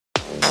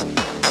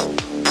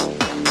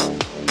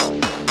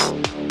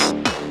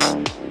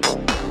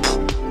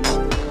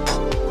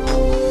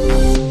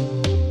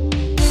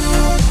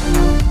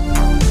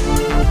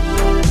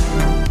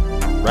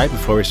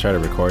before we started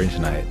recording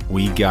tonight,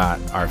 we got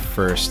our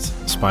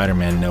first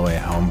Spider-Man No Way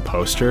Home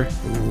poster.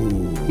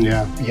 Ooh.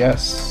 Yeah.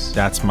 Yes.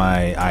 That's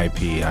my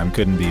IP. I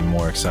couldn't be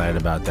more excited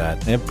about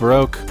that. It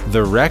broke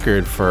the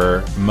record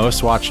for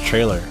most watched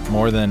trailer,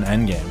 more than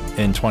Endgame,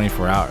 in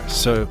 24 hours.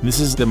 So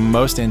this is the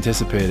most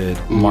anticipated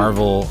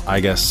Marvel, I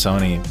guess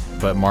Sony,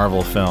 but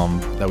Marvel film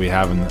that we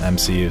have in the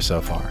MCU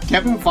so far.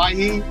 Kevin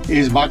Feige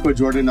is Michael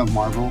Jordan of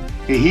Marvel,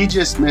 and he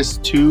just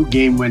missed 2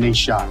 game-winning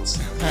shots.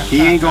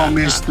 He ain't gonna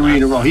miss 3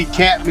 in a row. He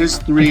can't miss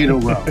 3 in a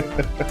row.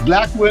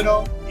 Black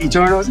Widow,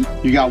 Eternals,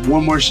 you got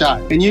one more shot.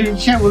 And you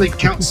can't really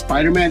count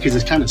Spider-Man because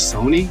it's kind of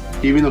Sony,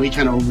 even though he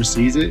kind of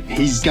oversees it.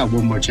 He's got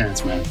one more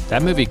chance, man.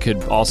 That movie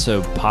could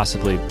also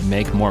possibly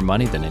make more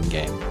money than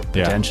Endgame,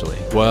 potentially.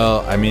 Yeah.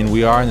 Well, I mean,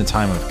 we are in the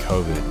time of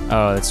COVID.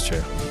 Oh, that's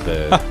true.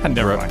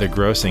 The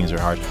grossings are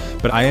hard.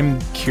 But I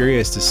am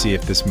curious to see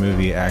if this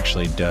movie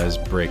actually does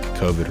break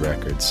COVID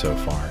records so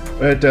far.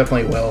 It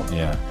definitely will.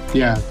 Yeah.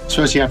 Yeah,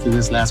 especially after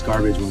this last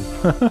garbage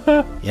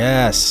one.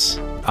 Yes.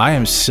 I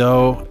am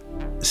so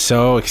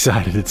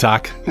excited to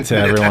talk to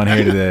everyone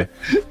here today.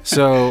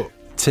 So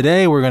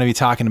today we're going to be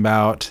talking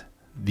about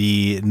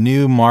the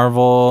new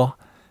Marvel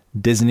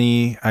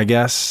Disney, I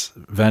guess,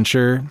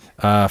 venture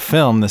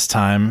film this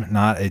time,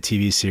 not a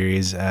TV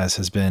series as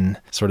has been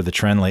sort of the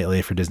trend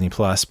lately for Disney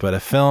Plus, but a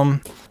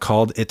film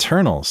called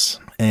Eternals.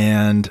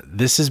 And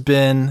this has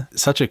been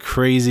such a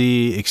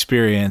crazy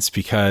experience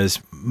because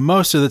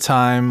most of the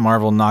time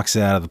Marvel knocks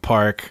it out of the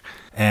park.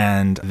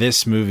 And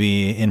this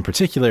movie in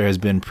particular has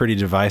been pretty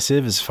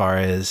divisive as far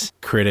as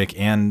critic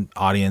and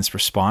audience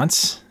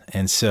response.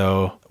 And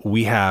so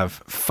we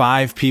have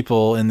 5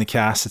 people in the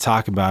cast to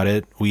talk about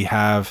it. We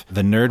have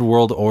the Nerd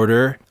World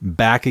Order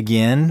back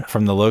again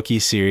from the Loki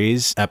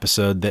series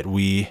episode that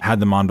we had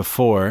them on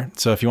before.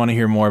 So if you want to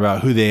hear more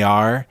about who they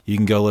are, you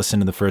can go listen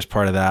to the first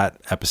part of that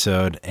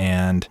episode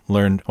and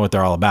learn what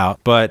they're all about.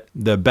 But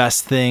the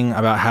best thing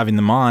about having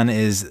them on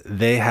is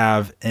they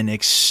have an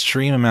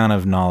extreme amount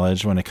of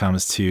knowledge when it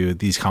comes to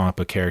these comic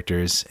book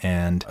characters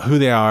and who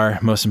they are,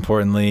 most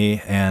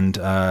importantly, and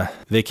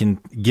they can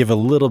give a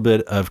little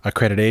bit of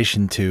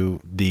accreditation to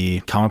the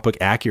comic book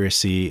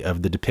accuracy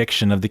of the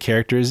depiction of the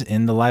characters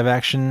in the live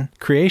action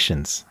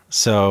creations.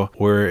 So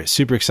we're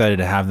super excited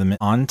to have them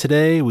on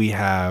today. We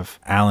have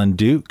Alan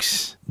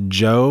Dukes,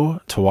 Joe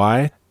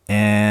Tawai,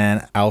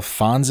 and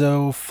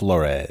Alfonso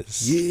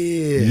Flores.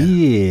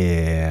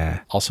 Yeah.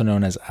 Also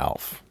known as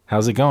Alf.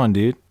 How's it going,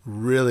 dude?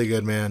 Really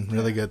good, man.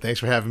 Really good. Thanks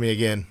for having me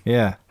again.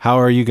 Yeah. How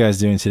are you guys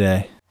doing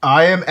today?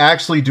 I am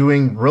actually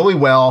doing really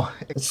well.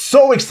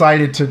 So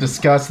excited to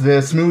discuss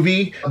this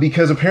movie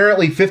because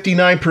apparently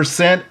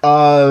 59%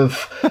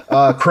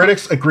 of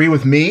critics agree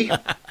with me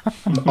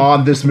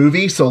on this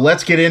movie. So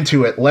let's get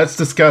into it. Let's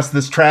discuss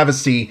this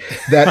travesty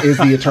that is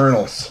the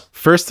Eternals.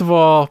 First of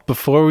all,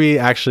 before we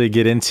actually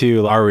get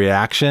into our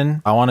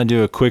reaction, I want to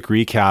do a quick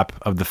recap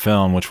of the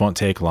film, which won't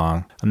take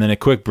long, and then a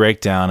quick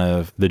breakdown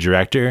of the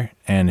director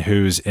and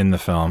who's in the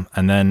film,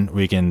 and then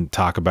we can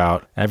talk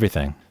about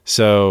everything.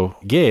 So,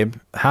 Gabe,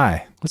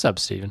 hi. What's up,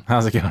 Steven?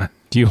 How's it going?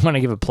 Do you want to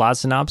give a plot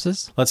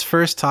synopsis? Let's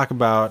first talk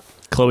about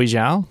Chloe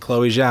Zhao?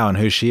 Chloe Zhao and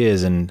who she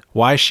is and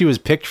why she was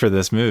picked for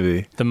this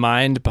movie. The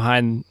mind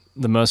behind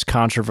the most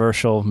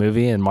controversial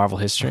movie in Marvel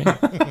history.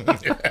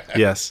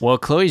 Yes. Well,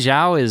 Chloe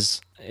Zhao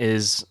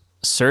is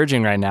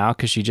surging right now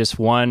because she just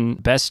won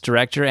Best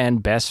Director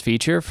and Best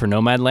Feature for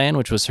Nomadland,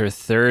 which was her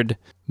 3rd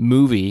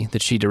movie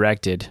that she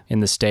directed in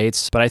the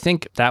States. But I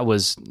think that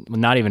was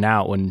not even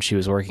out when she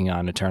was working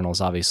on Eternals,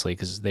 obviously,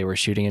 because they were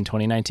shooting in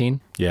 2019.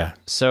 Yeah.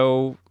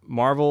 So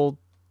Marvel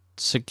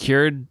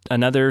secured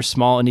another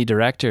small indie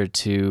director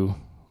to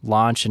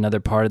launch another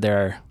part of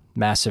their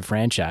massive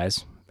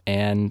franchise.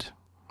 And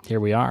here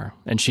we are.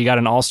 And she got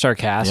an all-star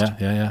cast.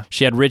 Yeah.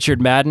 She had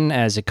Richard Madden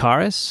as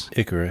Icarus.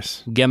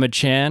 Gemma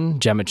Chan.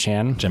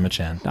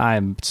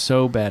 I'm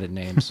so bad at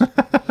names.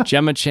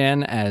 Gemma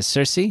Chan as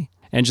Cersei.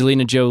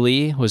 Angelina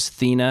Jolie was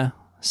Thena.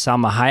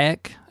 Salma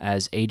Hayek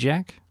as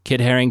Ajak. Kit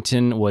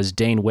Harington was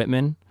Dane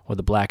Whitman, or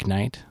the Black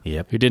Knight,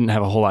 who didn't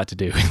have a whole lot to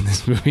do in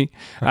this movie.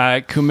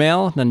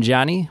 Kumail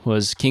Nanjiani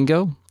was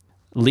Kingo.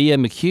 Leah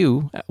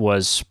McHugh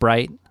was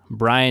Sprite.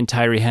 Brian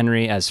Tyree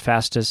Henry as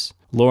Fastus.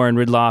 Lauren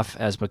Ridloff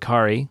as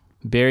Makari.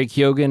 Barry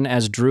Keoghan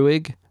as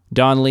Druig.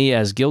 Don Lee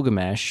as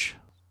Gilgamesh.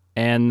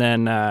 And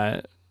then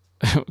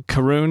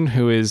Karun,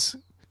 who is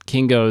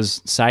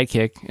Kingo's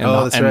sidekick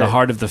and the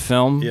heart of the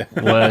film,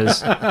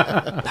 was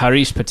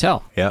Harish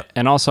Patel. Yeah.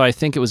 And also, I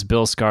think it was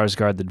Bill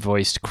Skarsgård that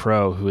voiced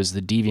Crow, who was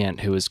the deviant,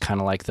 who was kind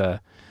of like the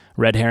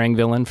red herring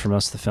villain for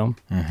most of the film.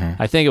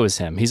 Mm-hmm. I think it was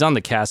him. He's on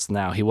the cast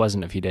now. He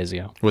wasn't a few days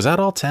ago. Was that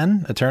all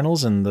 10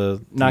 Eternals and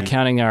not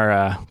counting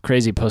our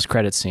crazy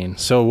post-credit scene.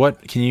 So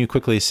what can you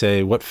quickly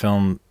say, what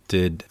film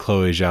did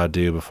Chloe Zhao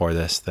do before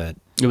this that...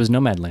 It was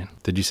Nomadland.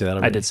 Did you say that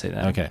already? I did say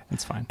that. Okay.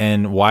 That's fine.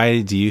 And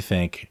why do you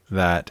think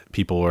that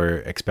people were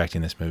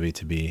expecting this movie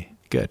to be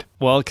good?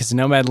 Well, because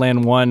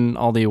Nomadland won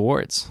all the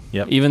awards.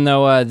 Yep. Even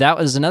though that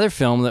was another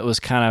film that was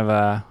kind of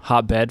a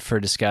hotbed for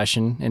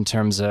discussion in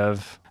terms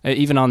of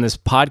even on this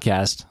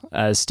podcast,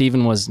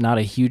 Steven was not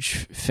a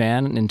huge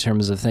fan in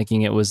terms of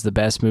thinking it was the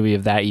best movie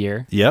of that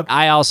year. Yep.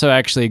 I also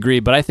actually agree,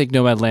 but I think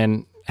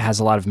Nomadland has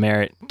a lot of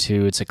merit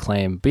to its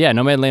acclaim. But yeah,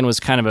 Nomadland was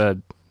kind of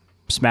a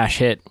smash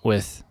hit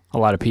with a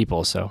lot of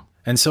people. So.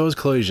 And so is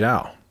Chloe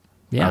Zhao.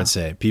 Yeah. I would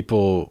say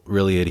people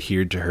really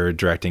adhered to her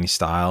directing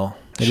style.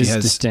 It is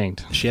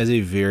distinct. She has a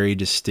very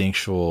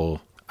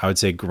distinctual, I would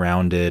say,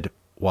 grounded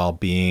while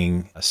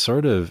being a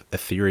sort of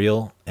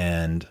ethereal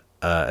and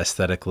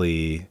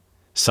aesthetically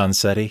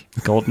sunsetty.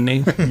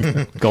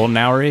 Golden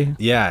hour-y.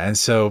 Yeah, and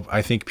so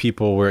I think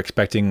people were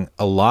expecting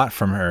a lot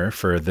from her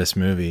for this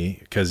movie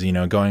because, you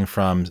know, going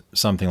from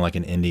something like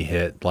an indie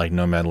hit like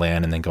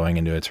Nomadland and then going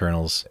into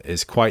Eternals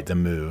is quite the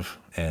move.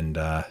 And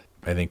I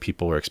think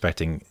people were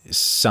expecting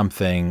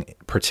something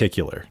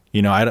particular.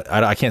 You know,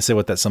 I can't say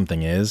what that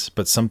something is,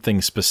 but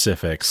something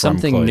specific.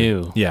 Something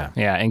new. Yeah.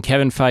 Yeah, and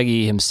Kevin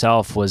Feige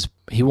himself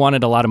he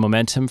wanted a lot of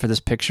momentum for this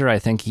picture. I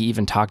think he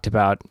even talked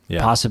about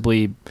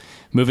possibly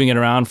moving it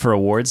around for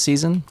awards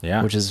season,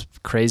 which is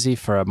crazy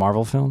for a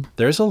Marvel film.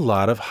 There's a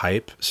lot of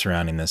hype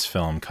surrounding this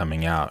film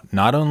coming out.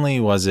 Not only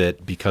was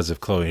it because of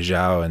Chloe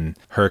Zhao and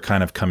her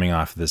kind of coming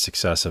off the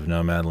success of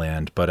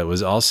Nomadland, but it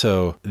was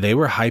also, they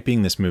were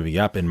hyping this movie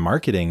up in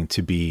marketing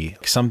to be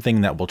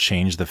something that will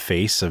change the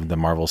face of the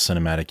Marvel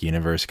Cinematic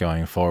Universe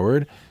going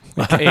forward.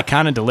 It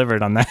kind of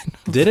delivered on that.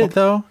 Did it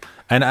though?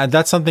 And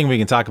that's something we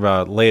can talk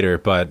about later,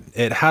 but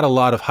it had a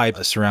lot of hype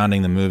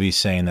surrounding the movie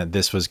saying that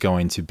this was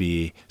going to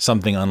be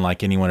something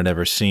unlike anyone had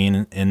ever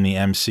seen in the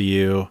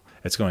MCU.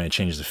 It's going to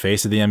change the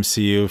face of the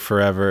MCU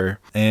forever.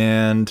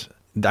 And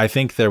I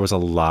think there was a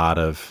lot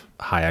of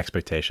high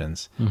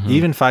expectations. Mm-hmm.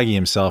 Even Feige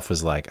himself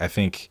was like, I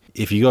think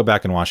if you go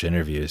back and watch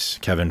interviews,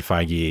 Kevin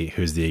Feige,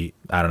 who's the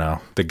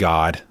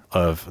god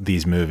of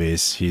these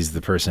movies, he's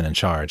the person in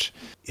charge.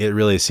 It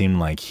really seemed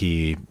like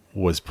he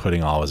was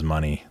putting all his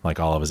money, like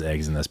all of his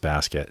eggs in this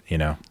basket, you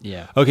know?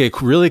 Yeah. Okay,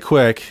 really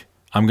quick,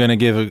 I'm going to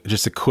give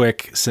just a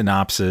quick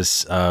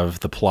synopsis of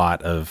the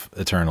plot of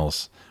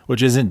Eternals,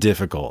 which isn't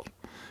difficult.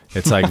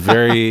 It's like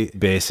very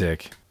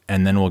basic,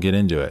 and then we'll get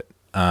into it.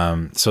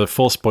 So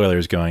full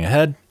spoilers going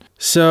ahead.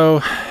 So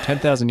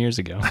 10,000 years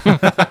ago.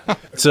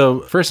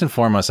 So first and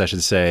foremost, I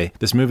should say,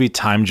 this movie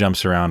time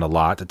jumps around a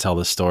lot to tell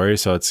the story.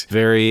 So it's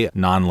very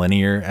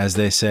non-linear, as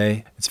they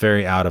say. It's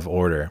very out of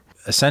order.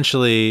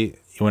 Essentially,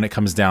 when it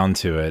comes down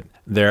to it,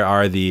 there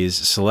are these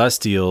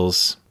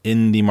celestials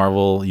in the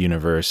Marvel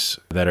universe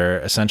that are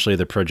essentially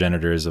the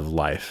progenitors of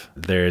life.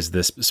 There's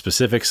this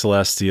specific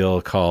celestial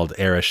called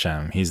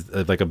Arishem. He's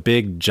like a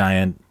big,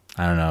 giant,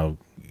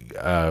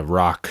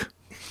 rock,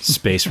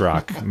 space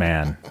rock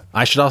man.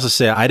 I should also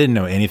say I didn't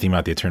know anything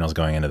about the Eternals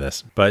going into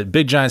this, but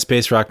big, giant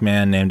space rock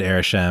man named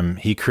Arishem.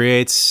 He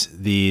creates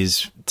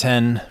these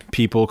 10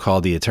 people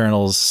called the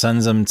Eternals,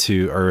 sends them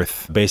to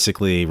Earth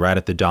basically right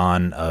at the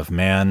dawn of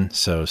man,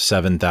 so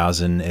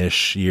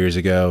 7,000-ish years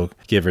ago,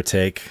 give or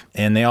take.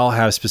 And they all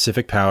have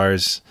specific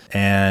powers,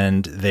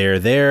 and they're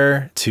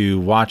there to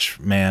watch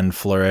man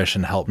flourish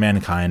and help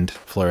mankind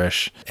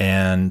flourish.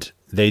 And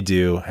they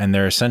do, and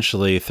they're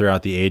essentially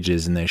throughout the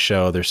ages, and they're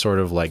sort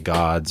of like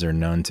gods, or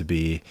known to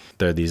be.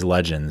 They're these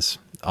legends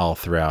all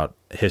throughout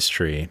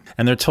history,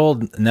 and they're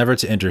told never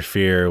to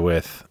interfere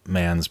with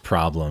man's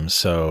problems.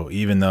 So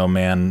even though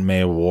man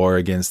may war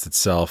against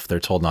itself, they're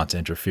told not to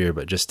interfere,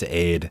 but just to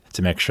aid,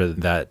 to make sure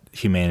that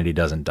humanity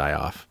doesn't die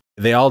off.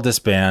 They all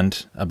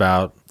disband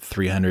about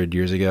 300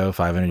 years ago,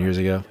 500 years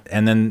ago,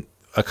 and then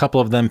a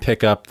couple of them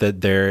pick up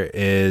that there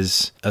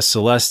is a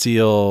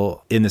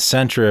celestial in the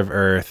center of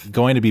Earth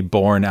going to be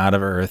born out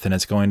of Earth, and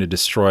it's going to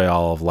destroy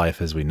all of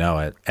life as we know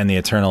it. And the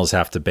Eternals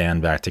have to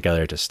band back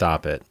together to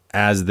stop it.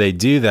 As they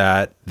do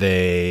that,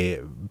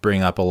 they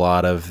bring up a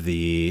lot of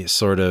the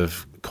sort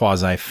of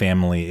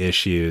quasi-family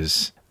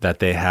issues that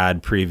they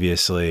had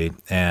previously,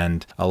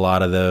 and a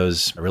lot of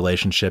those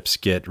relationships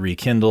get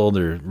rekindled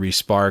or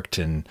resparked,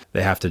 and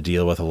they have to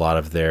deal with a lot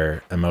of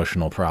their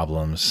emotional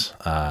problems.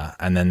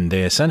 And then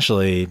they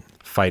essentially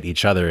fight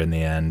each other in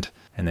the end,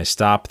 and they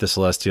stop the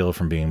Celestial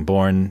from being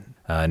born,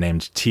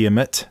 named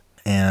Tiamat,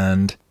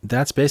 and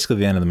that's basically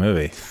the end of the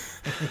movie.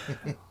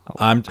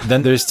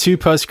 Then there's 2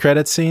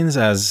 post-credit scenes,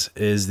 as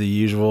is the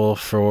usual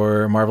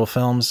for Marvel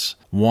films.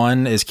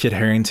 One is Kit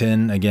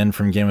Harington, again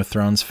from Game of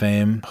Thrones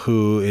fame,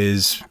 who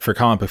is, for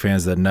comic book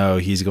fans that know,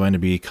 he's going to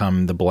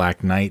become the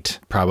Black Knight,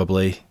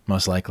 probably,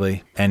 most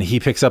likely. And he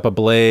picks up a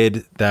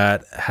blade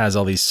that has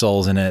all these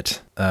souls in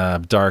it,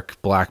 dark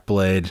black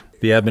blade,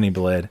 the ebony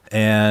blade.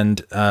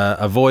 And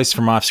a voice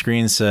from off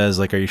screen says,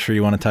 like, "Are you sure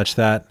you want to touch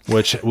that?"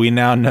 Which we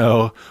now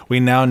know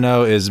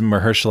is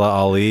Mahershala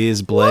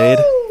Ali's blade.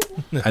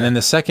 And then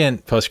the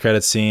second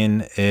post-credit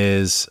scene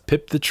is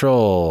Pip the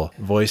Troll,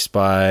 voiced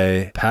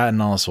by Patton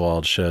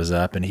Oswalt, shows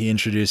up, and he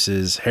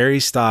introduces Harry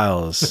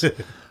Styles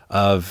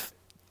of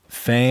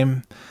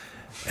fame.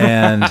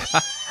 And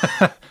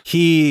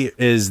he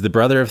is the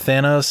brother of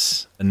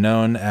Thanos,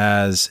 known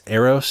as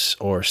Eros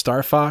or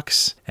Star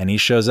Fox. And he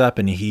shows up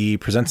and he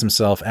presents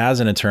himself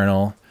as an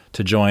Eternal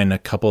to join a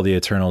couple of the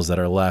Eternals that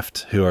are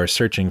left, who are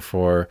searching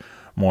for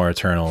more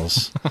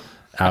Eternals.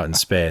 out in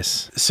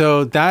space.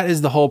 So that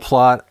is the whole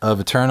plot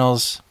of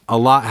Eternals. A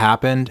lot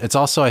happened. It's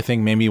also, I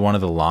think, maybe one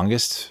of the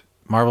longest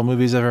Marvel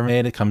movies ever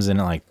made. It comes in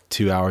at like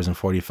 2 hours and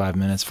 45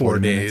 minutes. 4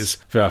 days.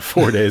 About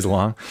 4 days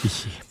long.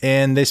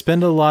 And they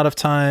spend a lot of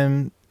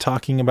time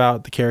talking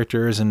about the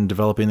characters and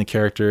developing the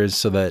characters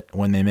so that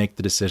when they make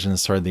the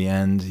decisions toward the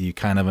end, you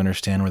kind of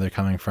understand where they're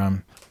coming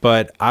from.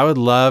 But I would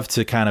love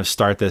to kind of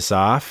start this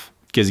off,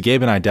 because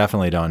Gabe and I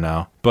definitely don't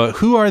know. But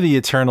who are the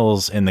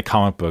Eternals in the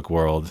comic book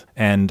world?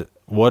 And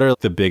what are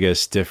the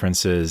biggest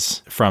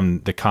differences from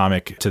the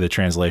comic to the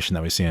translation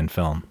that we see in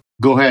film?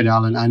 Go ahead,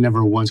 Alan. I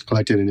never once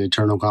collected an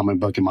Eternal comic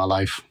book in my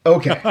life.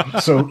 Okay,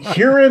 so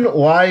herein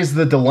lies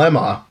the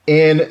dilemma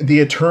in the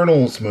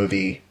Eternals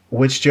movie,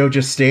 which Joe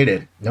just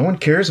stated. No one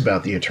cares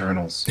about the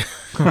Eternals.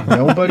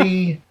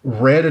 Nobody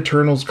read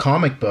Eternals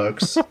comic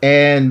books,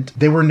 and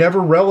they were never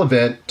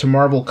relevant to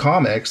Marvel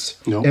Comics,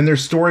 and their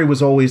story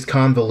was always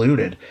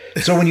convoluted.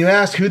 So when you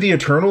ask who the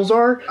Eternals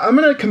are, I'm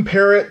going to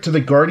compare it to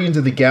the Guardians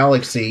of the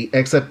Galaxy,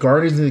 except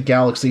Guardians of the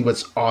Galaxy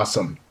was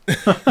awesome.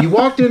 You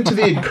walked into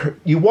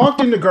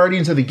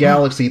Guardians of the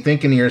Galaxy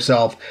thinking to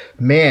yourself,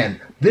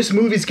 man, this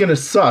movie's going to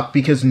suck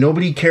because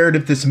nobody cared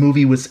if this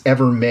movie was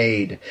ever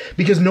made.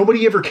 Because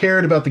nobody ever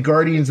cared about the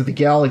Guardians of the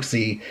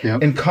Galaxy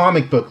in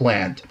comic book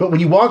land. But when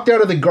you walked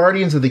out of the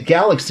Guardians of the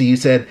Galaxy, you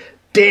said,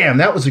 damn,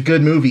 that was a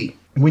good movie.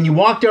 When you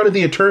walked out of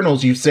the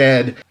Eternals, you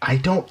said, I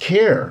don't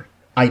care.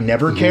 I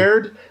never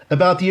cared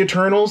about the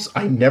Eternals.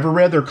 I never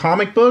read their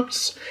comic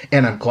books,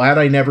 and I'm glad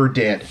I never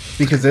did,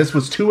 because this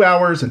was 2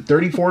 hours and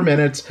 34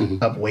 minutes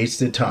of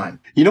wasted time.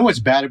 You know what's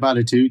bad about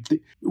it, too?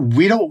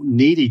 We don't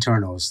need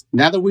Eternals.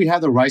 Now that we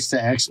have the rights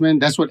to X-Men,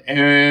 that's what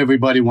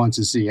everybody wants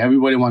to see.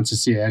 Everybody wants to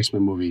see an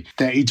X-Men movie.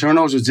 The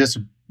Eternals was just...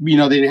 they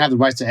didn't have the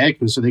rights to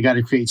X-Men, so they got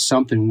to create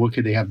something. What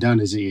could they have done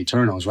as the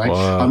Eternals, right?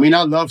 Wow. I mean,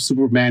 I love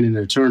Superman and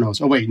the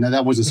Eternals. Oh, wait, no,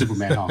 that wasn't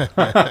Superman. Huh?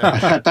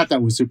 I thought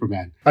that was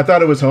Superman. I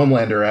thought it was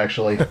Homelander,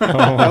 actually.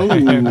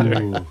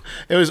 Oh.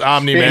 It was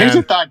Omni-Man. Here's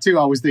a thought, too,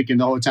 I was thinking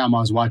the whole time I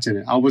was watching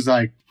it. I was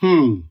like,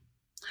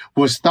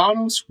 was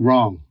Thanos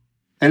wrong?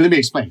 And let me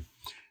explain.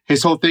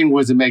 His whole thing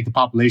was to make the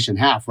population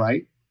half,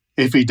 right?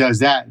 If he does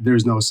that,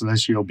 there's no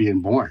Celestial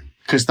being born.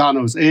 Because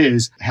Thanos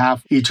is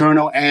half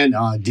Eternal and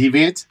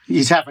Deviant.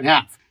 He's half and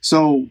half.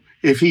 So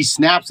if he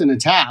snaps in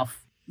its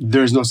half,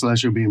 there's no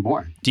Celestial being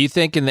born. Do you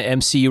think in the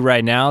MCU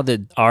right now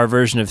that our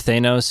version of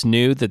Thanos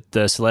knew that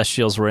the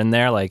Celestials were in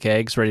there like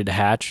eggs ready to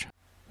hatch?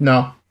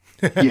 No.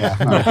 Yeah,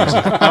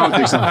 I don't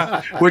think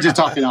so. We're just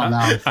talking out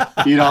loud.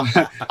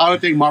 I don't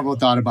think Marvel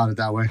thought about it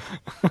that way.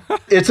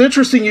 It's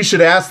interesting you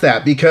should ask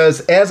that, because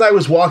as I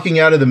was walking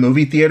out of the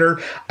movie theater,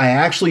 I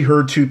actually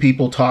heard two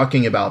people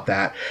talking about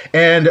that.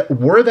 And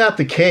were that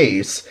the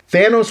case,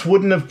 Thanos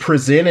wouldn't have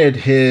presented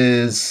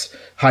his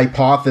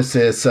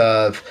hypothesis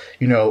of,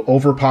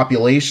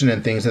 overpopulation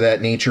and things of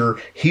that nature.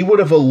 He would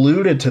have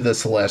alluded to the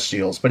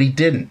Celestials, but he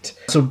didn't.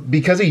 So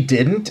because he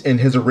didn't, and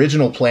his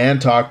original plan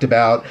talked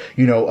about,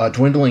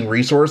 dwindling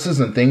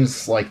resources and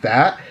things like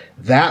that,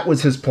 that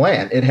was his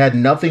plan. It had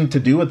nothing to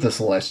do with the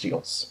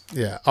Celestials.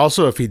 Yeah.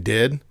 Also, if he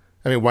did,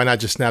 why not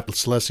just snap the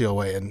Celestial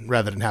away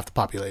rather than half the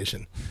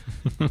population?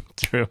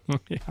 True.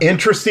 Yeah.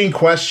 Interesting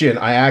question.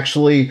 I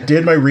actually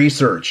did my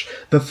research.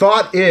 The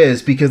thought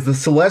is because the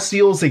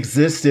Celestials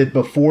existed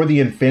before the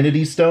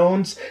Infinity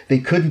Stones, they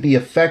couldn't be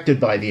affected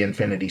by the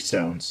Infinity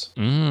Stones.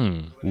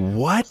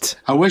 What?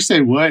 I wish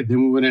they would.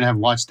 Then we wouldn't have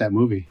watched that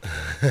movie.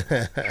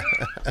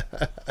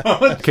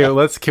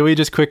 Okay, can we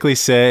just quickly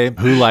say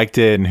who liked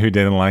it and who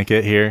didn't like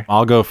it here?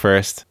 I'll go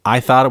first.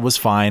 I thought it was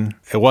fine.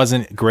 It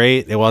wasn't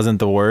great. It wasn't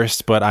the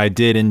worst, but I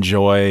did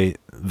enjoy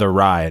the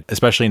ride,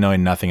 especially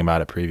knowing nothing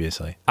about it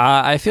previously.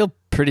 I feel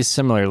pretty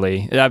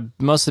similarly,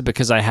 mostly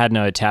because I had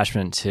no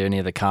attachment to any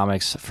of the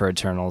comics for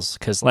Eternals.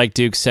 Because like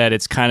Duke said,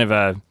 it's kind of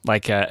a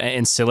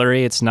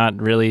ancillary. It's not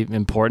really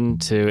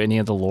important to any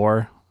of the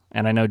lore.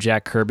 And I know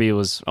Jack Kirby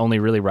was only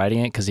really writing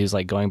it because he was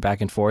like going back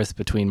and forth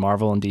between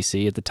Marvel and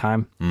DC at the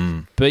time.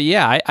 But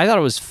yeah, I thought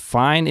it was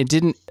fine. It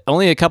didn't.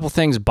 Only a couple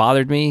things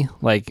bothered me,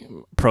 like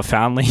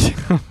profoundly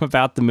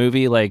about the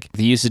movie, like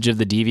the usage of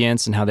the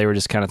deviants and how they were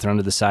just kind of thrown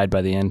to the side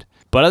by the end.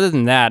 But other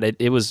than that,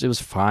 it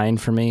was fine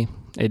for me.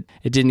 It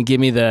didn't give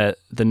me the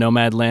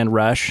Nomadland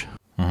rush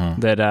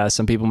that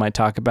some people might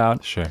talk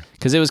about. Sure.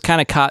 Because it was kind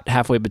of caught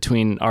halfway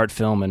between art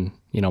film and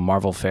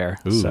Marvel fare.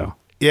 Ooh. So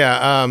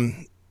yeah.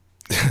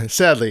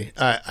 Sadly,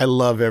 I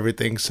love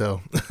everything,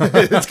 so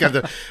it's kind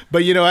of.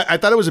 But I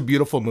thought it was a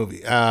beautiful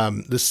movie.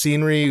 The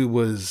scenery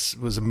was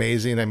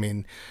amazing.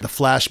 The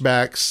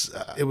flashbacks,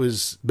 it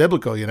was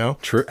biblical.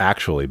 True,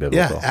 actually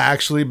biblical. Yeah,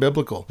 actually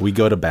biblical. We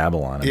go to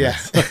Babylon. Yeah,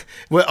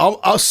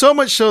 well, so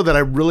much so that I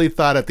really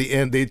thought at the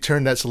end they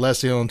turned that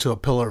Celestial into a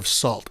pillar of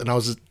salt, and I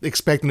was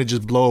expecting to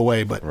just blow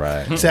away. But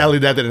sadly,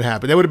 that didn't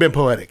happen. That would have been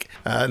poetic.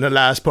 And the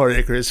last part,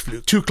 Icarus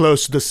flew too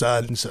close to the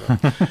sun, so.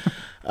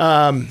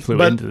 I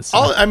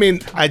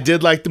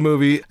did like the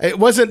movie. It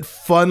wasn't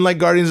fun like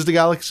Guardians of the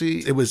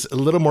Galaxy. It was a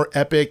little more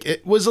epic.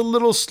 It was a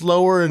little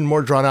slower and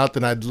more drawn out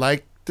than I'd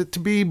like it to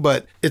be,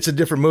 but it's a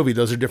different movie.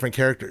 Those are different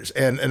characters.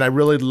 And I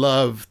really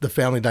love the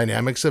family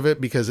dynamics of it,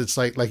 because it's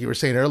like you were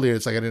saying earlier,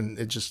 it's like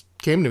it just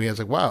came to me. I was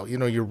like, wow,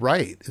 you're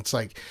right. It's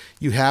like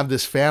you have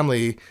this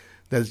family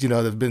that's,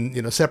 they've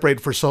been,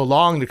 separated for so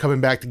long. They're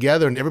coming back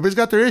together, and everybody's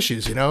got their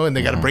issues, and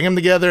they got to bring them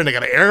together, and they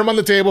got to air them on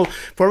the table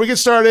before we get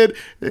started.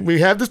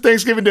 We have this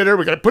Thanksgiving dinner.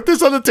 We got to put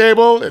this on the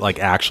table. Like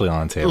actually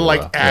on the table.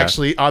 Like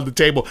actually on the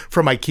table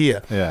from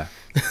IKEA. Yeah.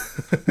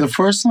 The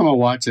first time I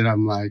watched it,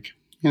 I'm like,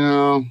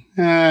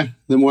 the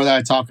more that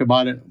I talk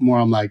about it, more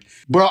I'm like,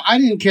 bro, I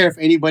didn't care if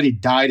anybody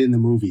died in the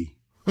movie.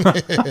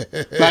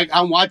 Like,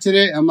 I'm watching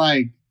it, I'm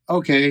like,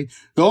 okay.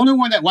 The only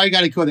one why you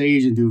gotta kill the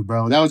Asian dude,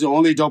 bro? That was the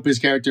only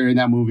dopest character in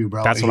that movie,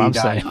 bro. That's what I'm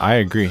saying. I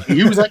agree.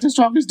 He was like the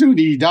strongest dude.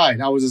 He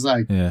died. I was just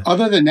like,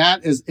 other than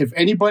that, if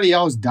anybody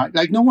else died,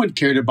 like no one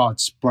cared about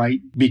Sprite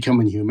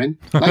becoming human.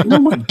 Like no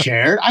one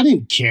cared. I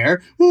didn't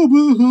care. Ooh,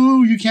 boo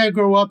hoo. You can't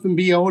grow up and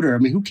be older. I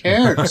mean, who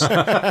cares?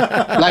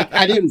 Like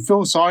I didn't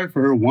feel sorry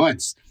for her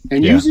once.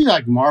 And usually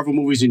like Marvel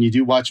movies, when you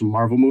do watch a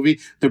Marvel movie,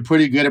 they're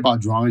pretty good about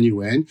drawing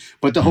you in.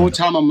 But the whole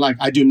time I'm like,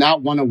 I do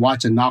not want to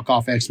watch a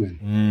knockoff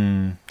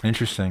X-Men.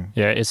 Interesting.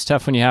 Yeah, it's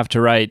tough when you have to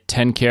write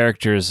 10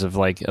 characters of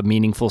like a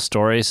meaningful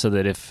story so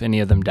that if any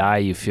of them die,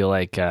 you feel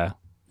like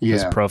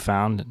it's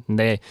profound. And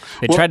they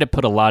tried to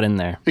put a lot in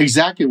there.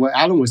 Exactly what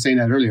Alan was saying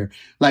that earlier.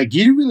 Like,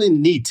 you didn't really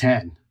need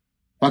 10.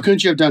 Why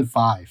couldn't you have done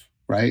 5,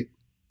 right?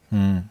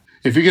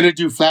 If you're going to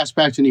do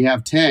flashbacks and you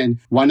have 10,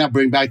 why not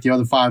bring back the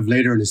other 5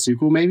 later in the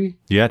sequel, maybe?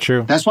 Yeah,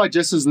 true. That's why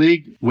Justice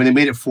League, when they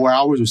made it 4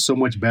 hours, was so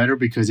much better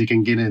because you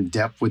can get in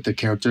depth with the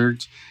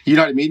characters. You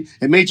know what I mean?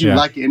 It made you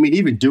like it. I mean,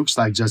 even Duke's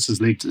like Justice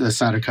League, the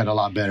Snyder Cut a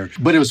lot better.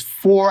 But it was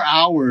 4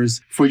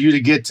 hours for you to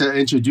get to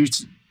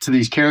introduce to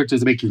these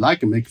characters to make you like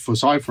them, make you feel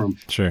sorry for them.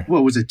 Sure.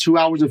 What was it, 2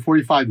 hours and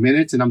 45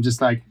 minutes? And I'm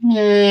just like,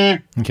 yeah.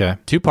 Okay.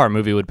 2-part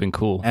movie would have been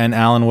cool. And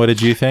Alan, what did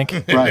you think?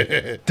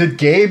 Right. Did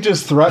Gabe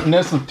just threaten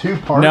us with 2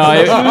 parts? No,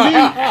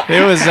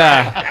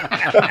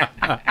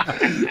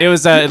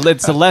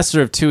 it's a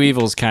lesser of two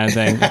evils kind of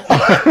thing.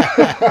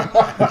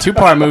 The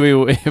 2-part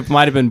movie, it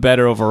might have been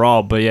better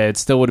overall, but yeah, it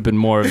still would have been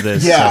more of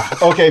this. Yeah.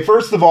 So. Okay,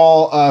 first of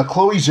all,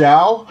 Chloe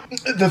Zhao.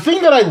 The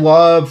thing that I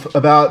love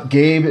about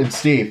Gabe and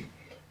Steve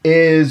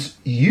is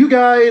you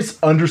guys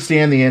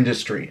understand the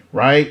industry,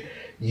 right?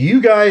 You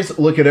guys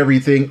look at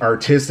everything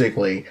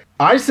artistically.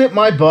 I sit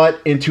my butt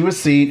into a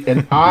seat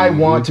and I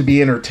want to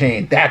be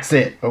entertained. That's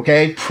it,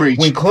 okay? Preach,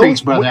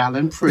 Brother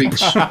Allen,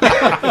 preach.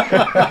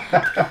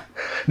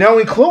 Now,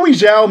 when Chloe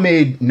Zhao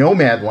made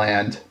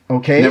Nomadland,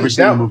 okay? Never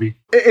seen the movie.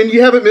 And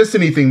you haven't missed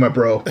anything, my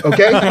bro,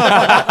 okay?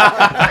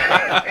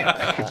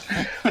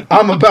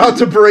 I'm about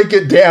to break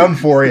it down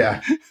for you.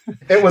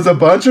 It was a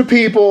bunch of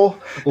people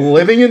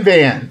living in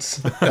vans.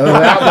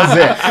 That was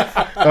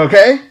it.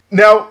 Okay?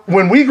 Now,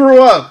 when we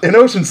grew up in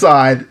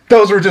Oceanside,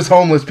 those were just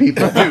homeless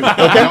people. Okay?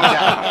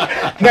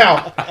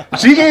 Now,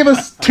 she gave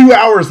us 2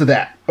 hours of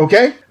that.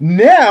 Okay?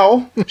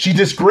 Now, she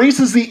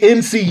disgraces the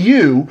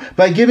MCU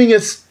by giving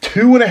us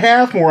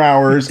 2.5 more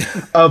hours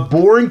of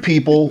boring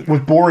people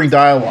with boring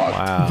dialogue.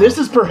 Wow. This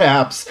is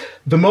perhaps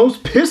the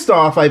most pissed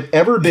off I've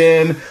ever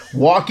been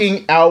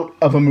walking out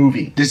of a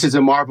movie. This is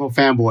a Marvel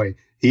fanboy.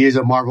 He is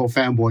a Marvel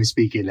fanboy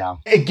speaking now.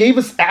 It gave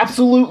us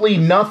absolutely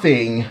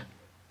nothing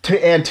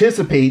to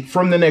anticipate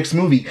from the next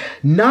movie.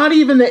 Not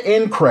even the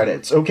end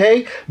credits,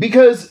 okay?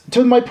 Because,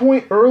 to my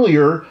point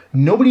earlier,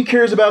 nobody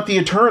cares about the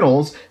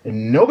Eternals,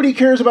 and nobody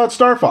cares about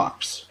Star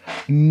Fox.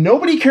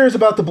 Nobody cares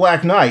about the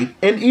Black Knight,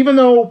 and even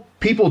though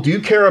people do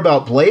care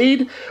about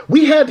Blade,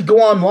 we had to go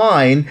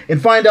online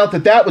and find out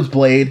that that was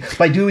Blade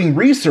by doing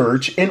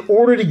research in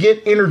order to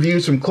get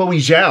interviews from Chloe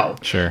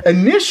Zhao. Sure.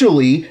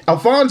 Initially,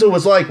 Alfonso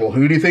was like, well,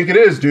 who do you think it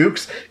is,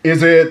 Dukes?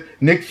 Is it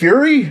Nick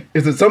Fury?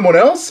 Is it someone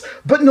else?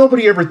 But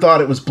nobody ever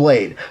thought it was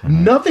Blade.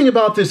 Nothing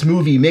about this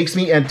movie makes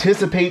me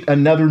anticipate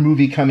another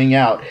movie coming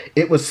out.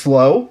 It was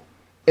slow.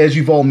 As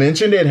you've all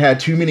mentioned, it had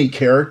too many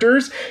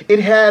characters. It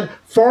had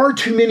far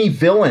too many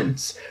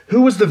villains.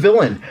 Who was the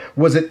villain?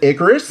 Was it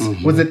Icarus?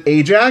 Was it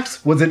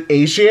Ajax? Was it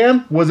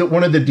Asham? Was it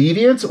one of the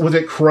Deviants? Was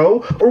it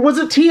Crow? Or was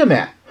it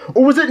Tiamat?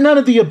 Or was it none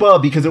of the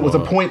above because it was a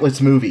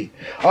pointless movie?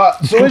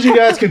 So as you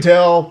guys can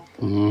tell,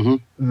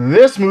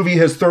 this movie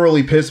has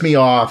thoroughly pissed me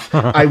off.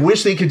 I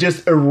wish they could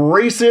just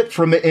erase it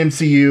from the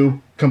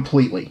MCU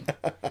completely.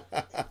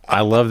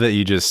 I love that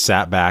you just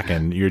sat back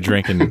and you're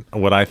drinking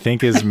what I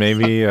think is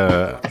maybe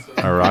a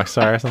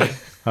Rockstar or something.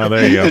 Oh,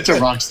 there you go. It's a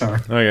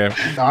Rockstar.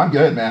 Okay. I'm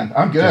good, man.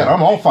 I'm good.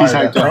 I'm all fired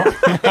up, bro.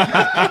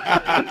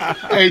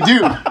 Hey,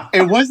 dude,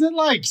 it wasn't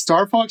like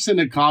Star Fox in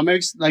the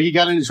comics. Like, he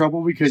got into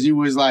trouble because he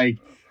was like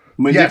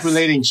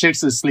manipulating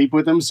chicks to sleep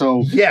with him.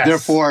 So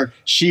therefore,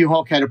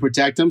 She-Hulk had to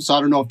protect him. So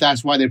I don't know if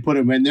that's why they put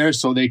him in there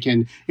so they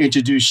can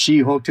introduce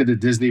She-Hulk to the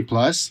Disney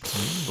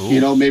Plus. Ooh.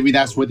 You know, maybe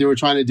that's what they were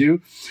trying to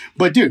do.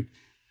 But dude,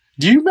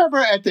 do you remember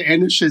at the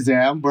end of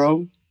Shazam,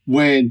 bro,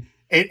 when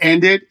it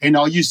ended and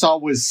all you saw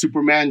was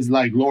Superman's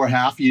like lower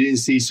half? You didn't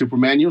see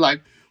Superman. You're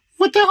like,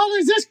 what the hell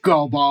is this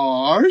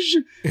garbage?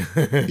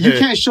 You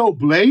can't show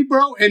Blade,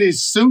 bro, in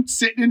his suit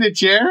sitting in a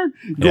chair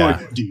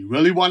going, do you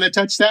really want to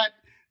touch that?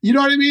 You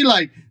know what I mean?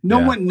 Like, no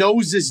one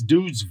knows this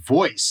dude's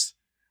voice.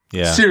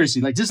 Yeah.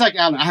 Seriously. Like, just like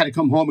Alan, I had to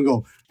come home and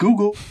go,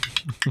 Google.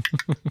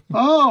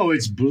 Oh,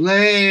 it's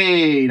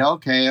Blade.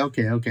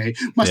 Okay.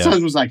 My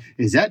son was like,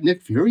 is that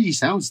Nick Fury? He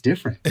sounds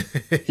different.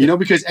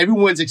 Because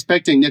everyone's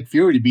expecting Nick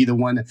Fury to be the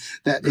one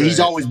that he's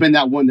always been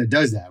that one that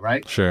does that,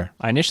 right? Sure.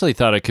 I initially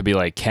thought it could be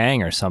like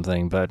Kang or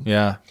something, but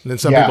yeah. And then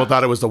some people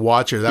thought it was the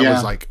Watcher. That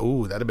was like,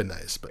 ooh, that'd have been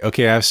nice. But.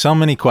 Okay, I have so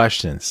many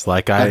questions.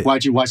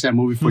 Why'd you watch that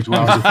movie for 2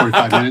 hours and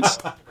 45 minutes?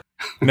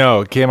 No,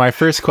 okay, my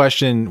first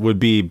question would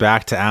be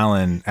back to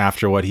Alan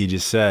after what he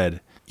just said.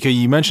 Okay,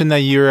 you mentioned that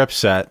you were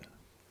upset,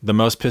 the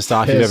most pissed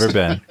off you've ever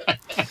been.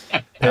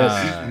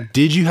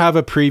 Did you have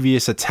a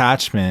previous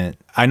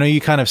attachment? I know you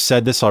kind of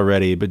said this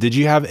already, but did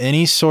you have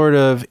any sort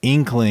of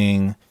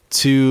inkling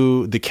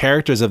to the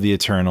characters of the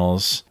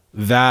Eternals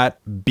that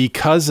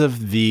because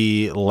of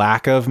the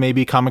lack of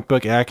maybe comic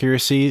book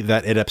accuracy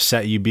that it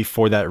upset you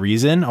before that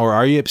reason? Or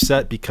are you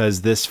upset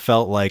because this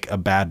felt like a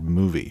bad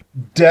movie?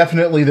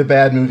 Definitely the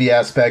bad movie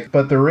aspect,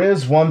 but there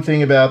is one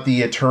thing about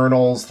the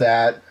Eternals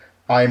that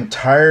I'm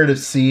tired of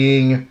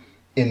seeing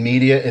in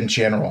media in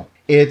general.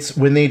 It's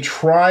when they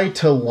try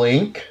to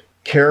link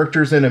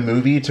characters in a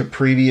movie to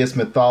previous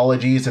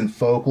mythologies and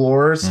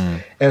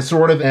folklores as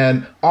sort of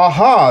an,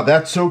 aha,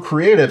 that's so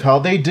creative how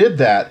they did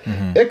that.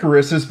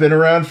 Icarus has been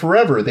around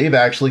forever. They've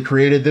actually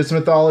created this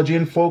mythology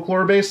and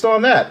folklore based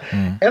on that.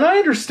 And I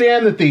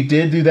understand that they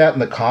did do that in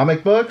the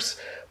comic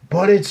books,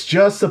 but it's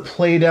just a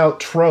played out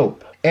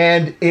trope.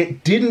 And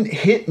it didn't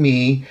hit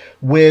me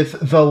with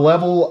the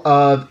level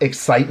of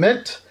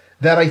excitement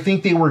that I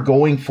think they were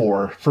going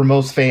for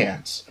most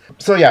fans.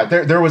 So yeah,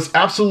 there was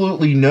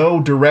absolutely no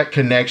direct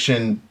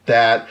connection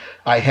that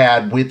I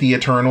had with the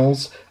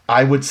Eternals.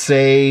 I would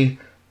say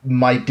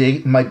my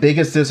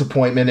biggest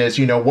disappointment is,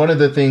 one of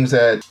the things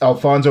that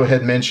Alfonso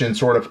had mentioned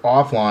sort of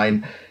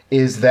offline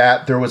is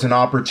that there was an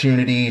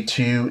opportunity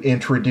to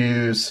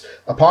introduce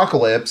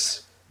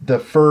Apocalypse, the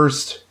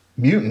first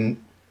mutant,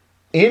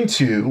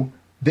 into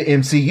the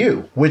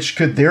MCU, which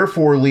could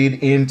therefore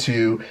lead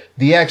into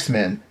the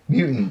X-Men,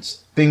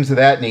 mutants, things of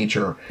that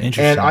nature.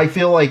 And I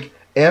feel like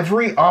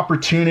every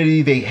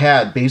opportunity they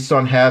had based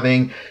on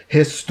having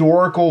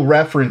historical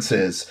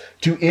references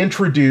to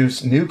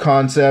introduce new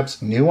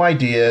concepts, new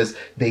ideas,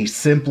 they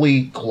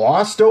simply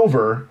glossed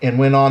over and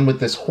went on with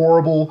this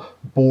horrible,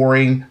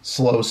 boring,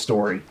 slow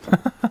story.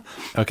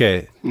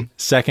 Okay,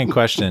 second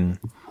question.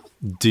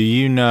 Do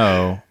you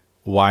know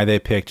why they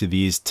picked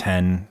these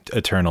 10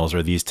 Eternals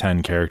or these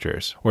 10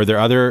 characters? Were there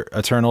other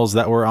Eternals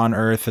that were on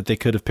Earth that they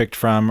could have picked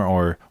from,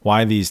 or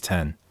why these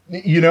 10?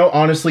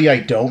 Honestly,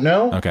 I don't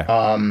know. Okay.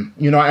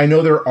 I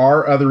know there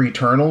are other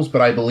Eternals, but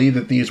I believe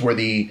that these were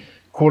the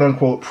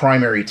quote-unquote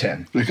primary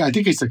 10. I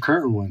think it's the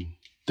current one.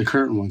 The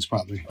current one's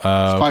probably.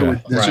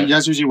 Okay.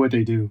 That's usually what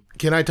they do.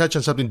 Can I touch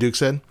on something Duke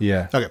said?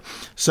 Yeah. Okay.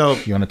 So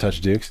you want to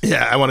touch Dukes?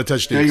 Yeah, I want to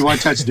touch Dukes. Yeah, you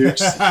want to touch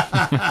Dukes?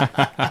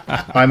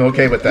 I'm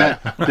okay with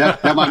that.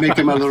 That might make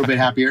him a little bit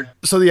happier.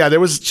 So yeah, there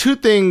was two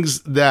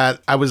things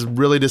that I was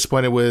really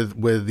disappointed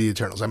with the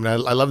Eternals. I mean, I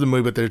love the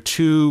movie, but there are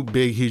two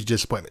big, huge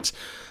disappointments.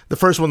 The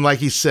first one, like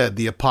he said,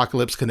 the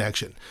Apocalypse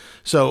connection.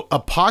 So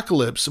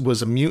Apocalypse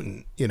was a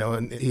mutant,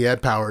 and he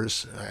had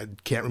powers. I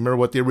can't remember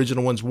what the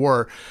original ones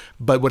were,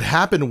 but what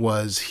happened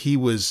was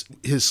his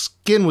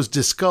skin was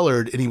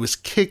discolored and he was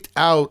kicked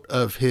out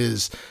of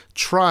his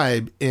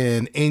tribe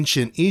in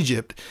ancient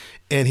Egypt,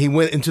 and he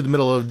went into the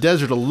middle of the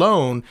desert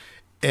alone,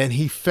 and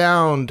he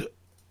found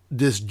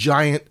this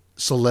giant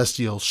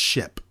celestial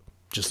ship,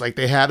 just like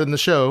they had in the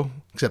show,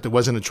 except it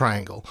wasn't a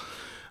triangle.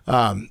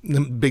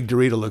 Big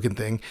Dorito looking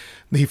thing.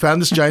 He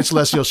found this giant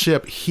celestial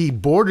ship. He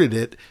boarded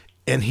it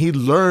and he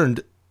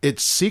learned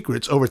its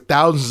secrets over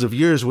thousands of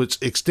years, which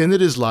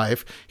extended his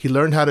life. He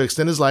learned how to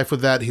extend his life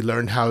with that. He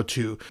learned how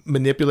to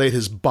manipulate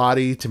his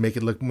body to make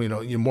it look,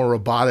 more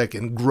robotic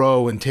and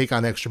grow and take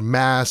on extra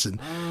mass. And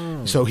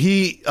so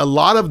a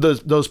lot of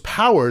those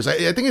powers,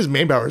 I think his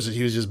main power is that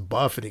he was just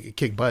buff and he could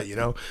kick butt,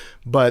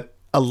 but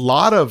a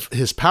lot of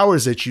his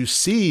powers that you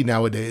see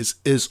nowadays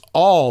is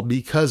all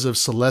because of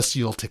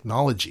celestial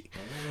technology.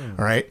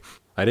 All right.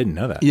 I didn't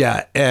know that.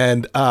 Yeah.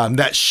 And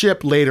that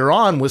ship later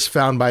on was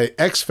found by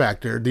X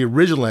Factor, the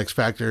original X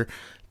Factor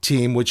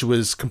team, which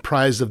was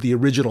comprised of the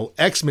original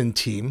X-Men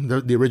team,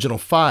 the original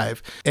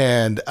 5.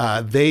 And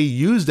they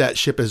used that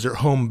ship as their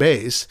home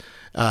base.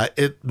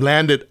 It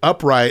landed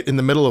upright in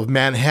the middle of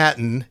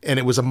Manhattan, and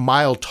it was a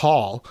mile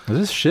tall. Is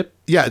this ship?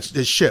 Yeah,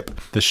 it's ship.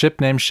 The ship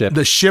named Ship.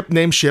 The ship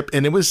named Ship,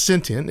 and it was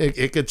sentient.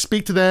 It could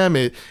speak to them.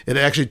 It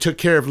actually took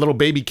care of little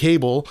baby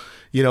Cable,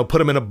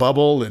 put him in a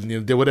bubble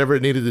and did whatever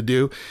it needed to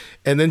do.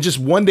 And then just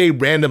one day,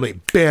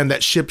 randomly, bam,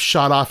 that ship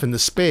shot off into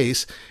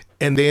space.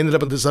 And they ended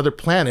up at this other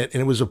planet,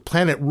 and it was a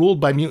planet ruled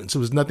by mutants. It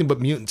was nothing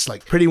but mutants,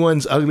 like pretty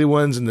ones, ugly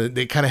ones, and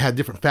they kind of had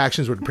different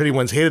factions where the pretty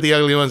ones hated the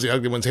ugly ones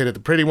hated the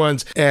pretty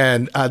ones.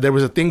 And there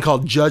was a thing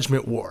called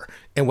Judgment War.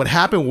 And what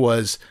happened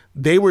was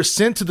they were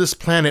sent to this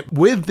planet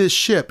with this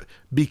ship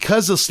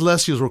because the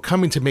Celestials were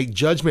coming to make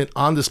judgment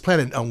on this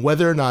planet on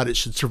whether or not it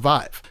should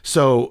survive.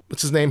 So,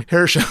 what's his name?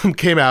 Hersham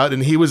came out,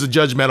 and he was a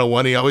judgmental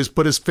one. He always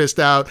put his fist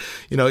out,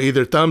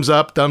 either thumbs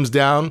up, thumbs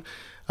down,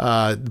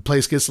 the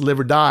place gets to live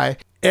or die.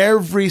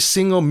 Every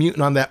single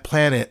mutant on that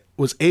planet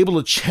was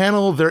able to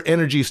channel their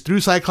energies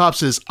through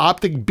Cyclops'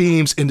 optic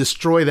beams and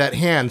destroy that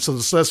hand. So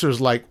the Celestials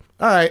were like,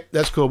 all right,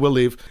 that's cool, we'll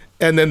leave.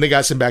 And then they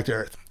got sent back to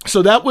Earth.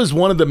 So that was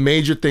one of the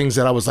major things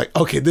that I was like,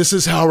 okay, this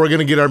is how we're going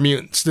to get our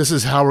mutants. This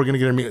is how we're going to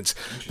get our mutants.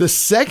 The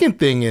second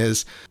thing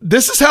is,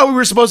 this is how we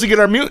were supposed to get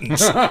our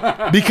mutants.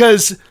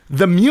 Because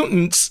the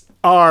mutants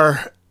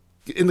are,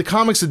 in the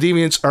comics, the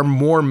Deviants are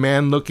more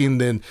man-looking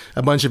than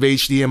a bunch of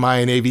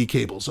HDMI and AV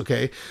cables,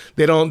 okay?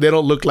 They don't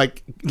look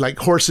like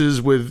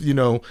horses with,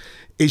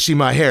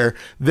 HDMI hair.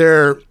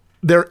 They're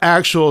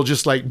actual,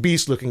 just like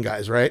beast-looking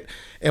guys, right?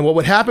 And what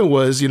would happen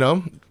was,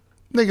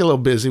 they get a little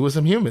busy with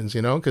some humans,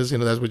 because,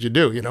 that's what you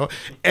do,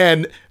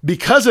 And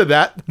because of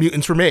that,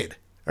 mutants were made,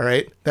 all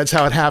right? That's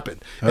how it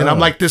happened. And I'm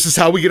like, this is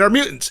how we get our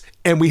mutants.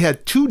 And we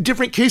had 2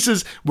 different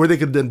cases where they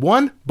could have done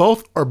one,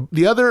 both, or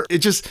the other. It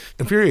just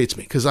infuriates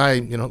me because I,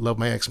 love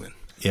my X-Men.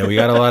 Yeah, we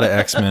got a lot of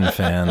X-Men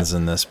fans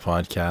in this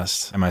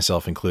podcast, and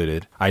myself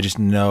included. I just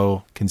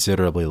know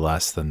considerably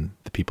less than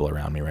the people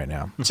around me right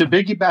now. To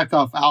piggyback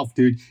off Alf,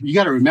 dude, you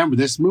got to remember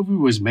this movie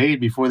was made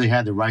before they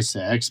had the rights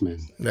to X-Men.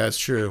 That's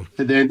true.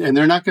 And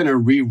they're not going to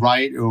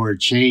rewrite or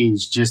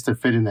change just to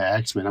fit in the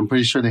X-Men. I'm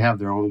pretty sure they have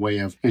their own way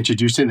of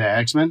introducing the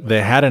X-Men.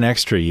 They had an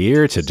extra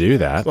year to do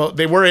that. Well,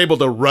 they were able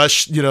to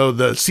rush,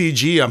 the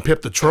CG on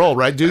Pip the Troll,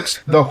 right,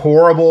 Dukes? The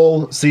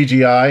horrible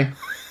CGI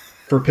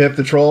for Pip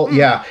the Troll.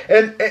 Yeah.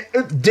 And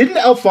didn't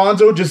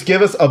Alfonso just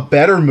give us a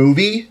better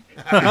movie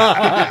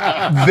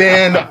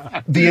than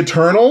the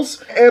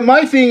Eternals? And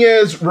my thing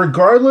is,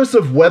 regardless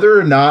of whether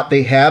or not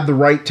they have the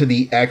right to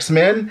the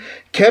X-Men,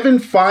 Kevin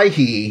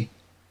Feige,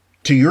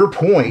 to your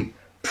point,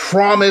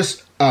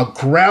 promised a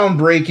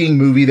groundbreaking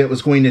movie that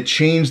was going to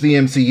change the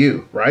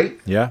MCU, right?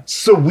 Yeah.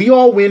 So we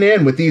all went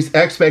in with these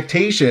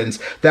expectations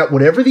that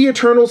whatever the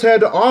Eternals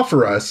had to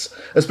offer us,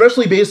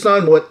 especially based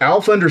on what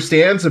Alf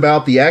understands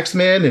about the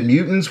X-Men and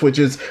mutants, which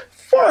is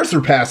far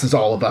surpasses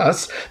all of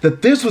us,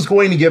 that this was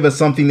going to give us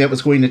something that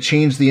was going to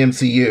change the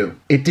MCU.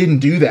 It didn't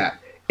do that.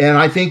 And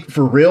I think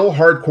for real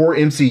hardcore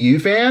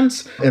MCU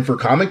fans and for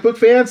comic book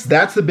fans,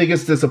 that's the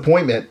biggest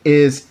disappointment,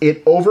 is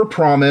it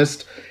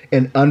overpromised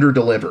and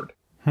underdelivered.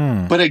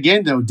 But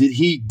again, though, did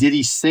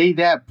he say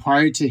that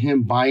prior to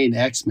him buying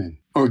X-Men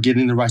or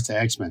getting the rights to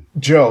X-Men?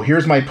 Joe,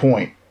 here's my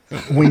point.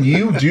 When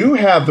you do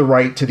have the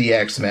right to the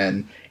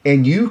X-Men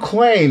and you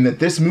claim that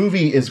this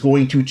movie is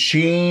going to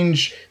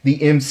change the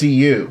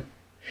MCU,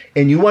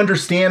 and you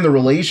understand the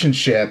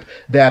relationship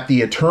that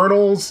the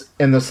Eternals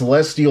and the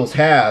Celestials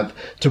have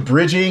to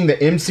bridging the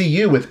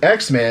MCU with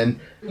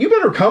X-Men, you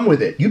better come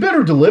with it. You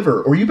better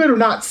deliver, or you better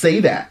not say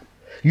that.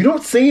 You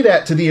don't say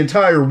that to the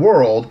entire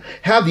world,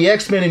 have the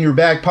X-Men in your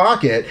back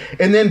pocket,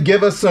 and then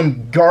give us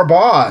some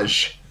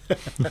garbage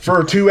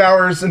for 2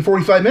 hours and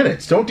 45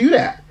 minutes. Don't do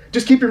that.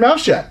 Just keep your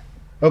mouth shut.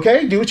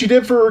 Okay? Do what you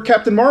did for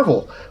Captain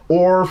Marvel,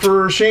 or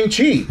for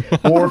Shang-Chi,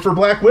 or for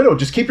Black Widow.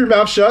 Just keep your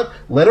mouth shut,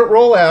 let it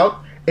roll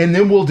out, and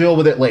then we'll deal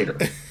with it later.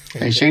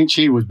 Hey,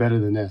 Shang-Chi was better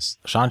than this.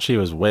 Shang-Chi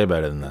was way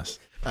better than this.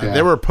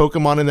 There were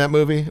Pokemon in that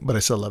movie, but I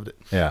still loved it.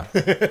 Yeah.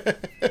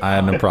 I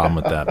had no problem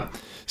with that.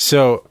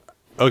 So,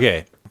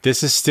 okay.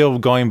 This is still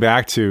going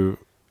back to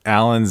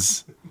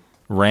Alan's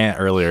rant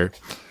earlier,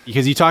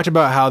 because you talked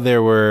about how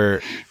there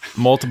were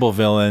multiple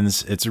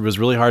villains. It was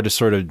really hard to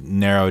sort of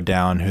narrow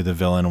down who the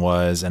villain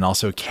was and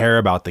also care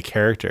about the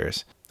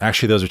characters.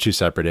 Actually, those are 2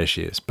 separate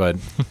issues. But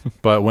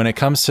when it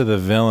comes to the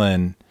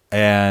villain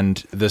and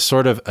the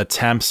sort of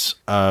attempts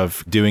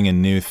of doing a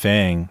new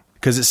thing,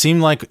 because it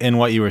seemed like in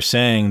what you were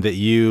saying that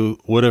you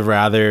would have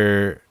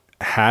rather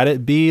had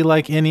it be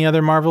like any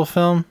other Marvel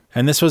film.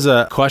 And this was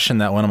a question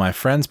that one of my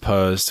friends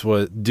posed,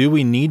 was, do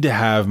we need to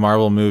have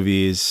Marvel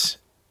movies,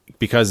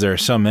 because there are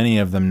so many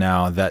of them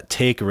now, that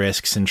take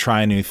risks and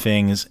try new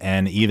things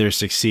and either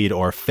succeed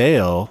or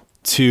fail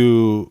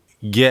to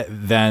get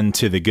then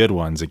to the good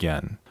ones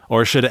again?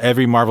 Or should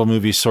every Marvel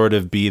movie sort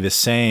of be the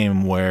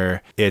same,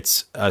 where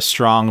it's a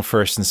strong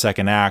first and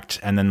second act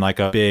and then like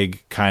a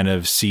big kind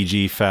of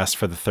CG fest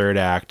for the third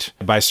act?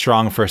 By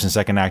strong first and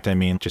second act, I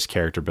mean just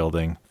character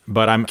building.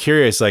 But I'm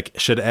curious, like,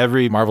 should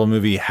every Marvel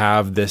movie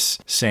have this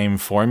same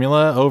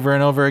formula over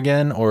and over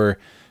again? Or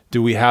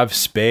do we have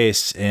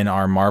space in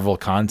our Marvel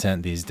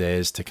content these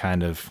days to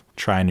kind of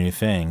try new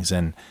things?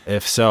 And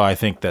if so, I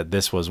think that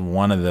this was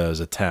one of those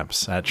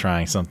attempts at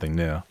trying something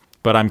new.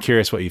 But I'm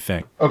curious what you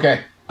think.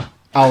 Okay.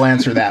 I'll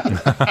answer that.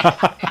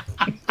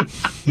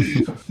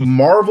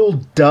 Marvel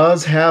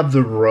does have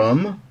the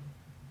room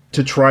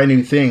to try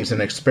new things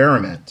and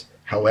experiment.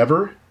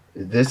 However,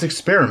 this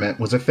experiment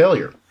was a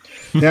failure.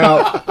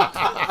 Now,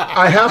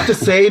 I have to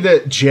say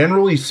that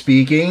generally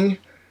speaking,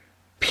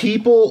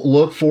 people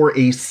look for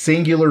a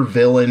singular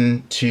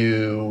villain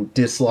to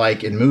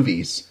dislike in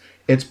movies.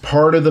 It's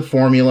part of the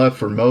formula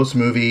for most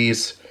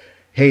movies.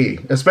 hey,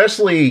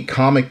 especially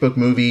comic book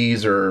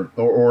movies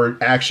or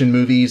action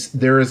movies,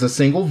 there is a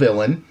single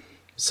villain.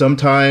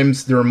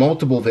 Sometimes there are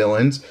multiple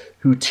villains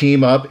who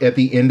team up at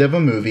the end of a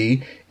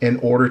movie in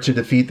order to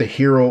defeat the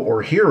hero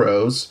or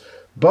heroes.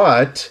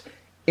 But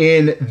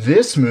in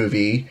this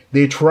movie,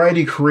 they try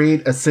to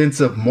create a sense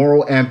of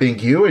moral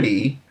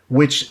ambiguity,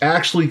 which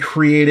actually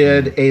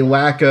created a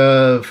lack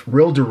of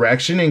real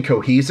direction and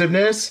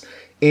cohesiveness.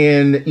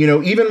 And, you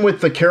know, even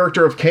with the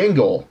character of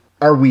Kangol,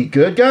 are we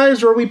good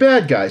guys or are we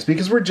bad guys?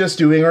 Because we're just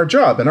doing our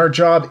job. And our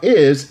job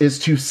is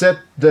to set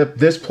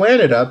this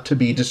planet up to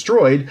be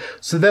destroyed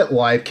so that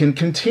life can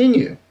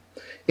continue.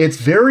 It's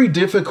very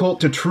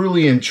difficult to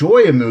truly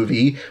enjoy a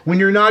movie when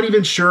you're not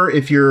even sure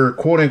if your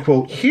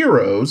quote-unquote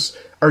heroes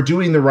are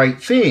doing the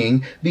right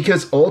thing,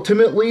 because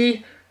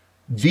ultimately,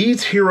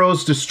 these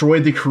heroes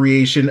destroyed the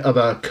creation of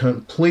a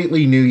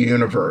completely new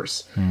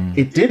universe.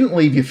 It didn't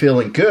leave you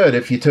feeling good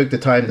if you took the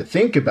time to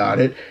think about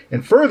it.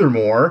 And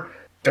furthermore,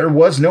 there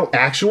was no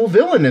actual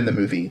villain in the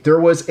movie. There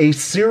was a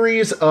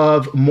series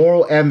of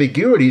moral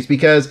ambiguities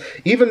because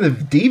even the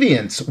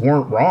deviants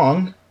weren't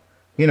wrong.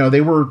 You know,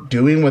 they were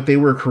doing what they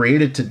were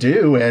created to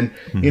do. And,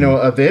 you know,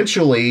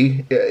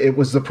 eventually it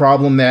was the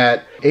problem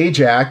that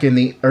Ajak and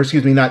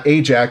not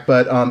Ajak,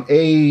 but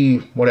A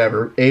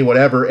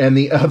whatever, and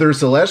the other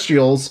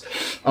Celestials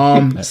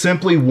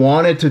simply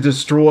wanted to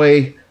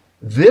destroy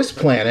this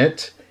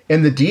planet,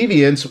 and the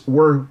deviants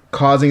were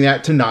causing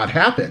that to not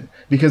happen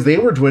because they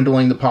were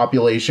dwindling the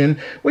population,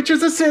 which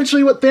is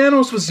essentially what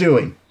Thanos was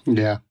doing.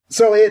 Yeah.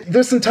 So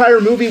this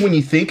entire movie, when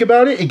you think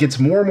about it, it gets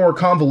more and more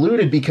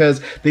convoluted because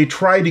they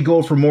tried to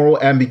go for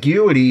moral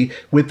ambiguity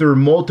with their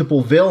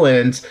multiple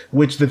villains,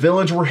 which the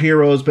villains were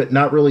heroes, but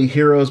not really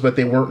heroes, but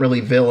they weren't really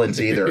villains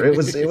either. It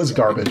was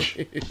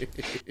garbage.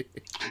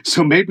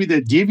 So maybe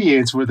the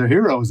deviants were the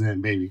heroes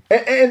then, maybe.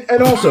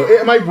 And also,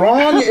 am I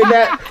wrong in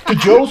that, to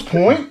Joe's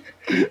point,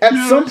 at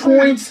some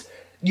points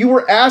you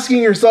were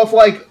asking yourself,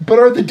 like, but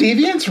are the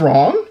deviants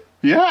wrong?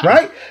 Yeah.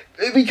 Right?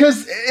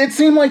 Because it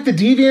seemed like the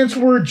deviants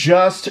were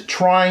just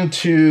trying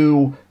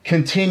to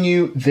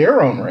continue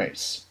their own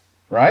race,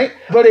 right?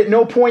 But at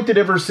no point did it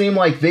ever seem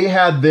like they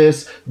had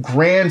this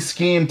grand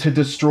scheme to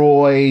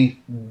destroy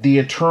the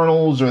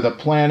Eternals or the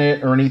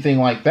planet or anything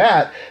like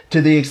that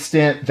to the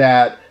extent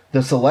that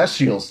the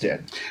Celestials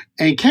did.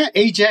 And can't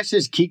Ajax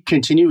just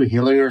continue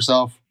healing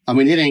herself? I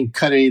mean, they didn't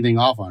cut anything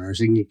off on her,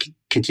 so she can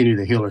continue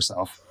to heal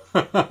herself.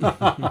 You know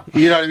what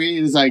I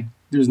mean? It's like,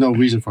 there's no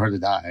reason for her to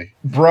die.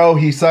 Bro,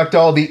 he sucked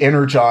all the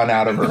energon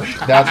out of her.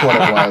 That's what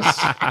it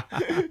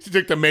was. She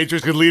took the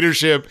Matrix of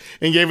leadership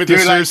and gave it to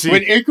Cersei.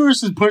 When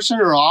Icarus is pushing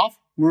her off,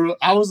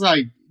 I was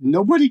like,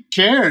 nobody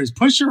cares.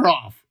 Push her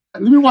off.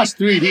 Let me watch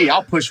 3D.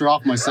 I'll push her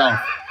off myself.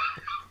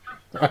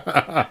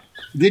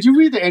 Did you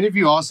read the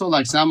interview also?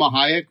 Like, Salma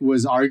Hayek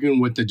was arguing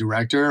with the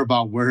director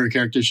about where her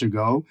character should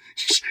go.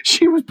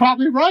 She was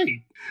probably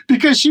right.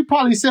 Because she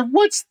probably said,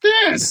 what's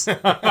this?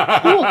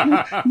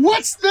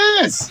 What's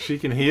this? She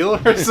can heal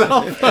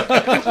herself? You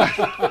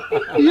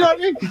know what I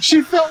mean?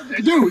 She felt,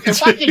 dude,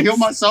 if I can heal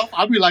myself,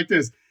 I'll be like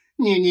this.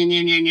 You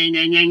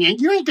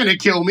ain't going to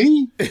kill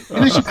me. And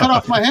then she cut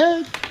off my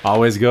head.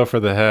 Always go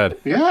for the head.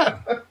 Yeah.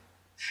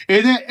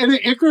 And then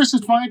Icarus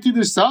is flying through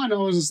the sun. I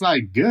was just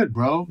like, good,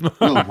 bro.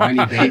 Little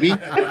whiny baby. Dude,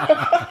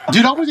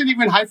 I wasn't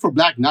even hyped for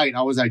Black Knight.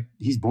 I was like,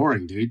 he's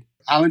boring, dude.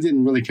 Alan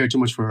didn't really care too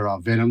much for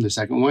Venom, the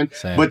second one.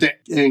 Same. But the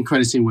end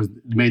credit scene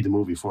made the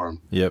movie for him.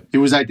 Yep. It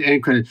was like the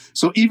end credit.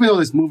 So even though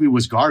this movie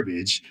was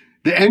garbage,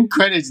 the end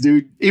credits,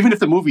 dude, even if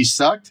the movie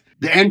sucked,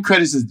 the end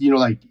credits is, you know,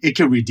 like, it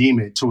can redeem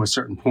it to a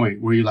certain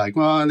point where you're like,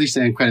 well, at least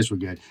the end credits were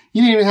good.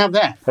 You didn't even have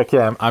that.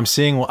 Okay, I'm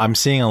seeing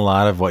a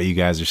lot of what you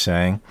guys are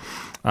saying.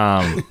 So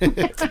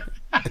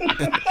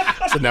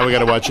now we got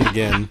to watch it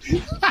again.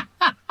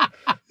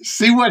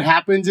 See, what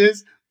happens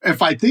is,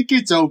 if I think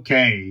it's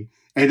okay,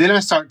 and then I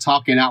start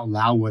talking out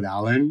loud with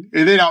Alan,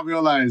 and then I'll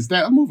realize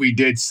that movie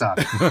did suck.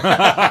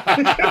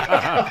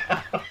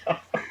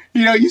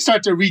 You know, you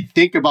start to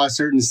rethink about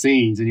certain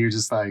scenes, and you're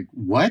just like,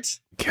 what?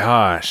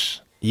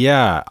 Gosh.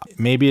 Yeah.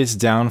 Maybe its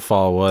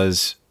downfall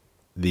was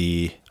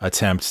the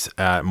attempt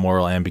at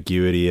moral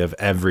ambiguity of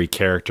every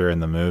character in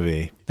the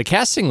movie. The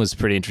casting was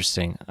pretty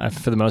interesting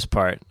for the most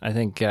part. I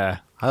think...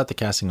 I thought the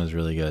casting was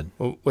really good.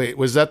 Well, wait,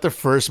 was that the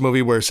first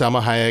movie where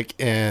Salma Hayek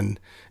and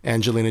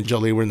Angelina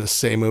Jolie were in the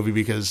same movie?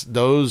 Because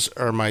those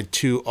are my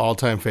two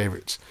all-time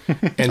favorites.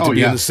 And to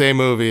be in the same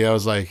movie, I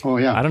was like... Oh,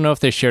 yeah. I don't know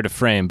if they shared a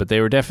frame, but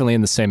they were definitely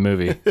in the same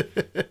movie.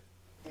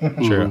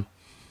 True.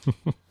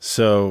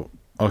 So,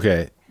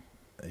 okay.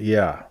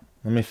 Yeah.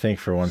 Let me think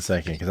for 1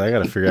 second, because I got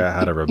to figure out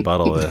how to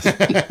rebuttal this.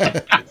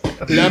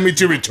 Allow me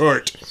to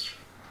retort.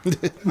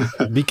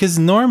 Because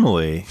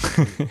normally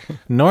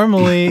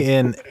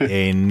in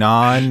a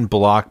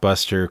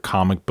non-blockbuster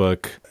comic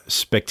book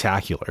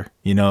spectacular,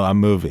 you know, a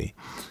movie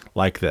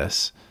like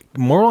this,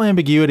 moral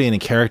ambiguity in a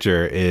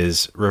character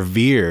is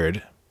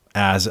revered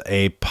as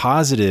a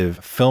positive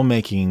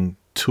filmmaking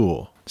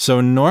tool.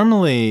 So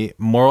normally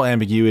moral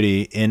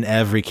ambiguity in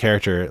every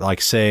character,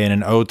 like say in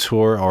an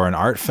auteur or an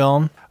art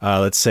film,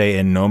 let's say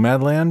in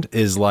Nomadland,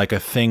 is like a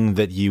thing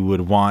that you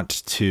would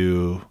want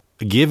to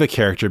give a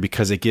character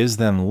because it gives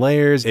them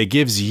layers. It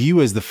gives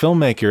you as the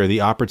filmmaker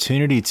the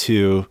opportunity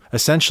to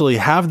essentially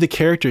have the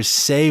characters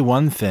say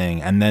one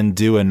thing and then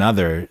do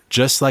another,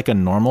 just like a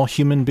normal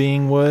human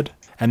being would.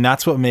 And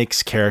that's what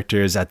makes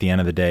characters at the end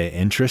of the day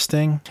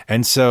interesting.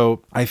 And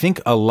so I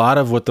think a lot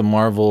of what the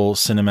Marvel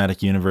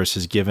Cinematic Universe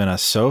has given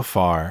us so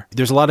far,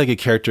 there's a lot of good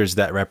characters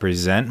that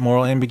represent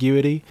moral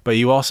ambiguity, but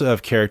you also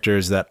have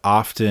characters that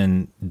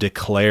often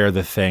declare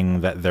the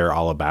thing that they're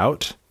all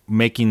about,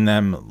 making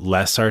them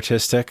less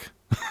artistic.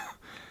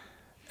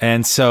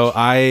 And so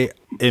I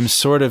am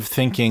sort of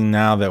thinking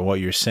now that what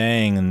you're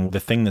saying and the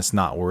thing that's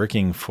not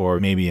working for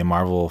maybe a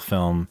Marvel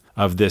film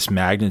of this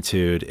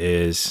magnitude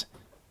is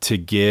to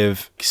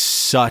give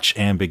such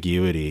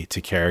ambiguity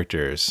to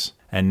characters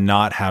and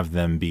not have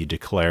them be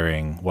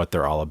declaring what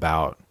they're all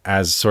about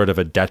as sort of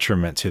a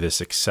detriment to the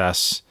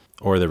success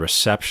or the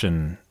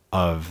reception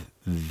of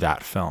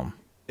that film.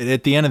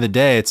 At the end of the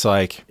day, it's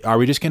like, are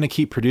we just going to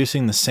keep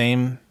producing the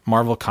same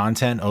Marvel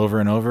content over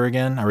and over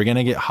again? Are we going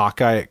to get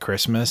Hawkeye at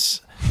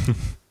Christmas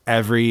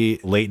every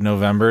late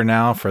November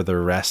now for the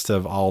rest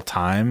of all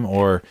time?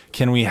 Or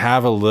can we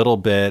have a little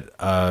bit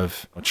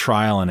of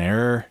trial and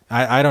error?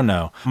 I don't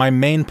know. My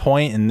main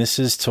point, and this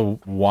is to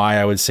why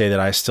I would say that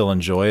I still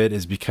enjoy it,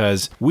 is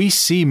because we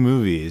see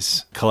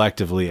movies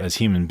collectively as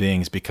human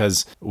beings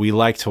because we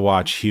like to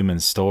watch human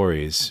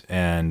stories,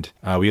 and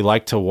we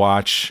like to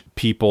watch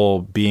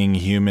people being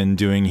human,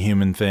 doing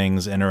human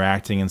things,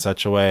 interacting in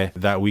such a way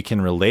that we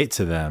can relate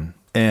to them.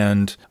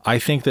 And I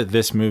think that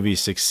this movie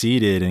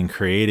succeeded in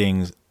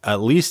creating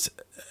at least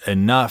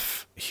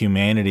enough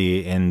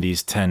humanity in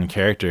these 10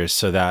 characters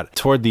so that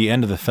toward the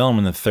end of the film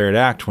in the third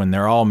act, when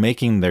they're all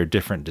making their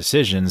different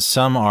decisions,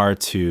 some are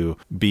to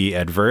be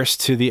adverse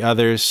to the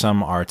others,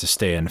 some are to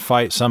stay and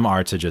fight, some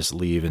are to just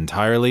leave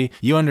entirely.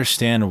 You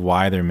understand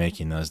why they're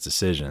making those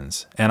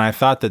decisions. And I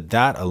thought that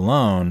that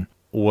alone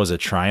was a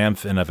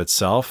triumph in of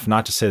itself.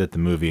 Not to say that the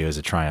movie is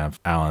a triumph,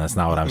 Alan, that's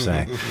not what I'm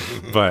saying.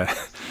 But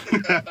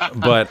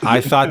I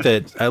thought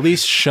that at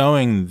least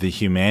showing the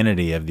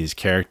humanity of these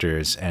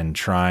characters and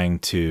trying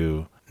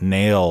to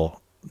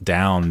nail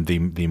down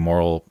the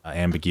moral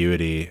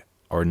ambiguity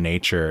or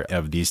nature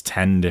of these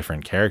 10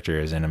 different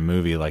characters in a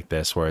movie like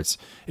this, where it's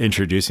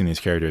introducing these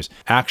characters,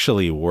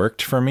 actually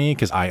worked for me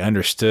because I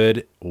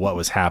understood what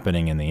was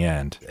happening in the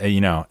end.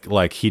 You know,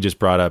 like he just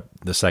brought up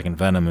the second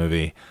Venom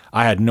movie.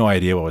 I had no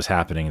idea what was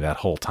happening that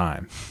whole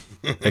time.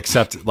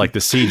 Except like the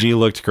CG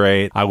looked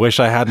great. I wish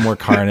I had more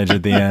carnage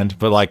at the end,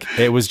 but like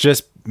it was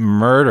just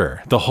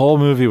murder. The whole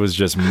movie was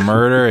just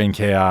murder and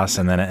chaos,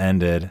 and then it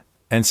ended.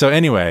 And so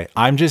anyway,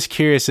 I'm just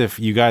curious if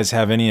you guys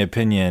have any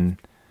opinion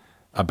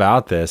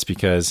about this,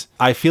 because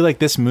I feel like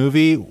this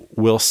movie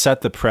will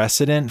set the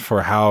precedent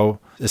for how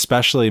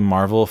especially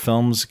Marvel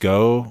films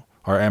go,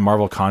 or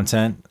Marvel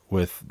content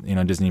with, you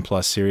know, Disney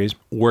Plus series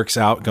works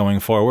out going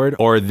forward.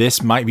 Or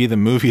this might be the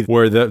movie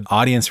where the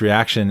audience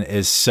reaction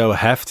is so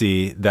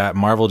hefty that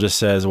Marvel just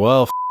says,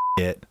 well,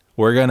 it.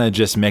 We're going to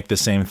just make the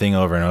same thing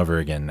over and over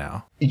again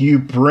now. You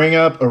bring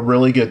up a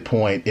really good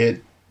point.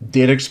 It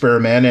did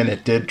experiment and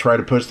it did try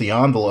to push the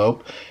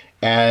envelope.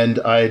 And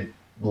I'd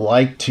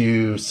like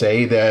to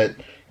say that,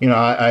 you know,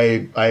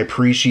 I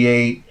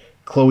appreciate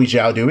Chloe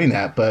Zhao doing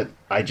that, but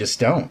I just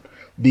don't.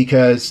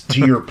 Because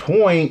to your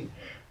point,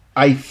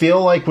 I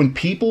feel like when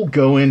people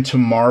go into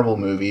Marvel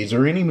movies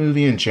or any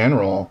movie in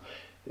general,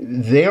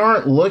 they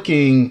aren't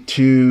looking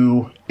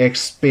to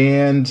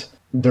expand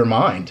their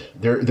mind.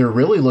 They're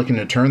really looking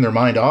to turn their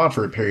mind off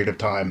for a period of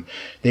time.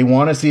 They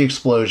want to see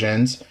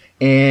explosions.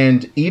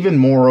 And even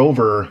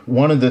moreover,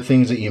 one of the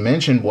things that you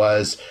mentioned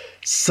was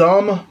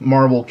some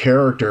Marvel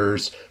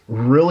characters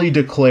really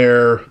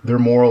declare their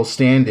moral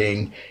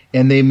standing,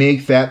 and they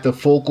make that the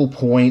focal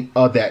point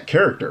of that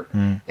character.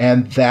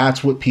 And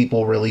that's what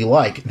people really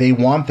like. They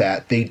want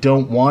that. They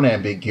don't want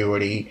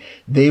ambiguity.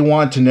 They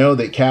want to know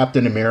that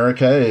Captain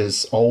America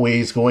is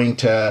always going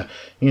to,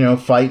 you know,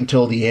 fight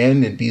until the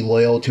end and be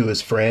loyal to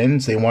his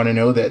friends. They want to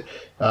know that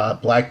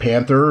Black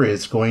Panther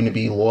is going to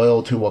be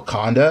loyal to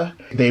Wakanda.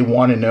 They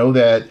want to know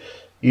that,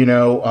 you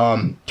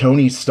know,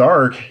 Tony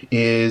Stark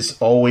is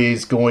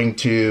always going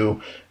to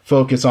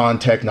focus on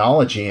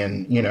technology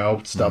and, you know,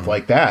 stuff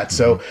like that.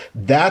 So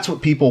that's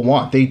what people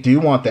want. They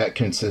do want that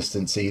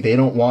consistency. They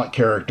don't want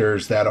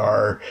characters that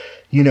are,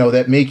 you know,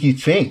 that make you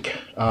think.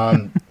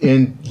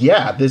 And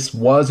yeah, this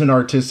was an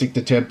artistic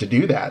attempt to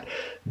do that,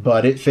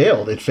 but it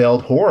failed. It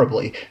failed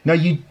horribly. Now,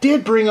 you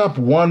did bring up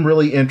one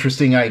really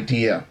interesting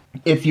idea.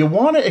 If you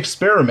want to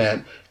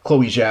experiment,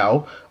 Chloe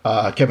Zhao,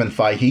 Kevin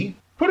Feige,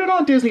 put it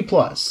on Disney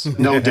Plus.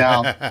 No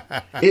doubt.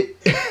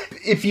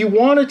 If you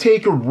want to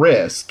take a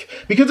risk,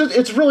 because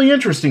it's really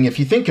interesting if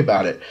you think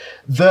about it.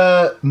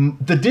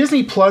 The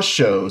Disney Plus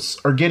shows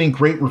are getting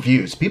great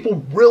reviews.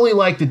 People really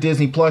like the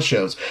Disney Plus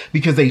shows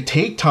because they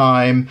take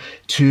time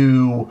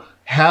to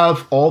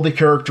have all the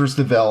characters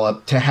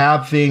developed, to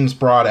have things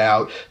brought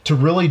out, to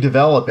really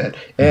develop it.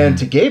 And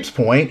to Gabe's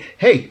point,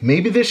 hey,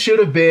 maybe this should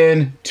have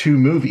been 2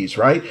 movies,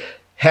 right?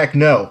 Heck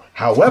no.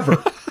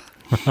 However,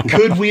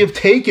 could we have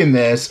taken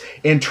this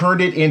and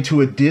turned it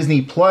into a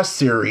Disney Plus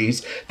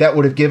series that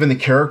would have given the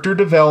character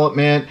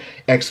development,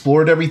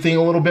 explored everything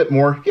a little bit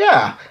more?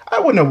 Yeah, I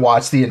wouldn't have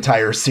watched the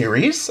entire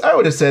series. I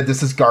would have said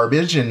this is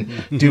garbage and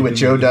do what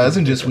Joe does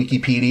and just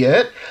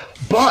Wikipedia it.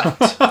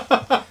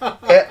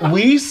 But at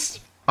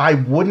least I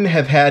wouldn't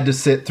have had to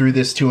sit through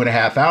this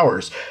 2.5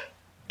 hours.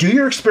 Do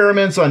your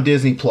experiments on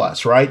Disney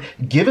Plus, right?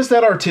 Give us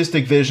that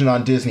artistic vision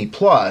on Disney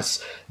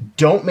Plus.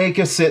 Don't make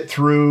us sit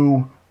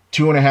through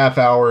 2.5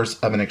 hours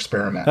of an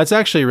experiment. That's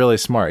actually really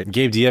smart.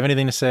 Gabe, do you have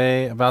anything to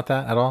say about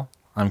that at all?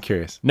 I'm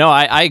curious. No,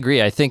 I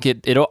agree. I think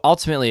it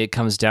ultimately it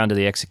comes down to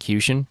the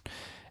execution.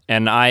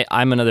 And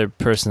I'm another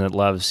person that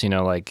loves,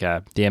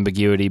 the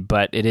ambiguity,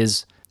 but it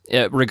is,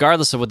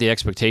 regardless of what the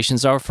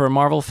expectations are for a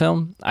Marvel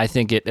film, I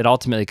think it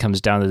ultimately comes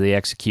down to the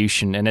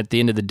execution. And at the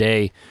end of the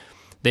day,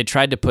 they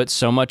tried to put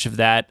so much of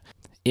that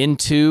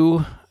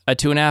into a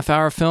 2.5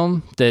 hour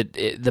film that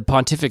the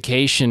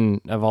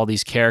pontification of all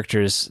these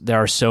characters, there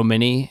are so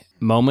many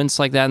moments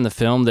like that in the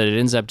film that it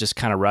ends up just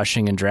kind of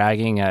rushing and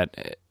dragging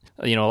at,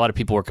 a lot of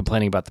people were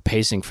complaining about the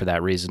pacing for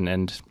that reason.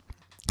 And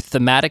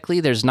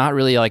thematically, there's not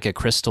really like a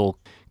crystal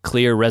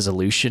clear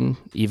resolution,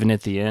 even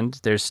at the end.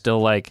 There's still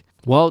like,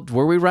 well,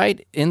 were we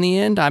right in the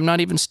end? I'm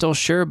not even still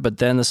sure, but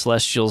then the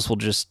Celestials will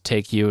just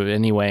take you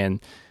anyway. And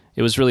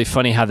it was really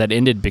funny how that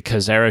ended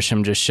because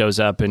Arishem just shows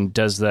up and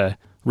does the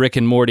Rick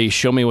and Morty,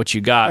 show me what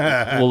you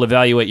got. We'll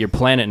evaluate your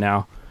planet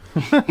now.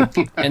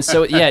 And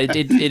so, yeah,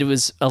 it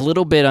was a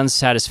little bit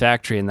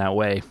unsatisfactory in that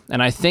way.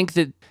 And I think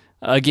that,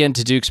 again,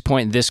 to Duke's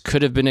point, this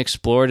could have been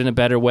explored in a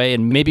better way.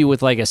 And maybe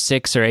with like a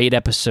 6 or 8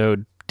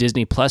 episode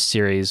Disney Plus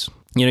series,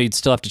 you'd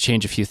still have to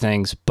change a few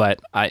things, but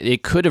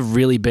it could have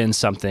really been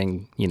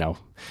something,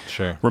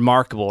 sure,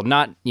 remarkable.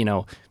 Not,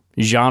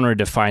 genre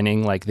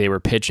defining like they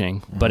were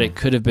pitching, but it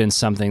could have been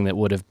something that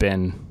would have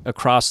been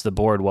across the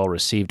board well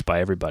received by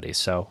everybody.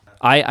 So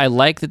I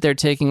like that they're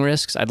taking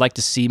risks. I'd like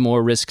to see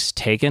more risks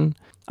taken.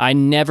 I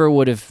never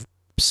would have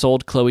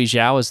sold Chloe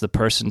Zhao as the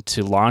person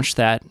to launch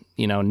that,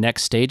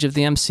 next stage of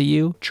the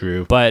MCU.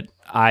 True. But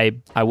I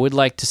would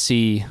like to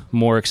see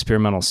more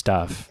experimental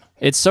stuff.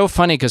 It's so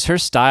funny because her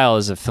style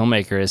as a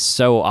filmmaker is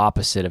so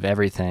opposite of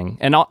everything.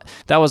 And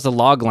that was the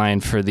log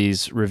line for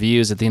these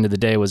reviews at the end of the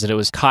day, was that it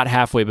was caught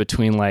halfway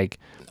between like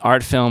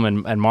art film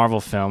and Marvel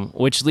film,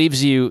 which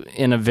leaves you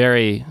in a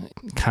very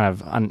kind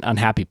of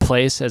unhappy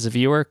place as a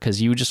viewer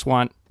because you just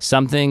want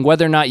something,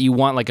 whether or not you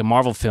want like a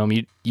Marvel film,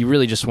 you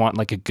really just want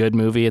like a good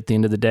movie at the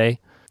end of the day.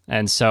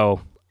 And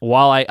so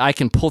while I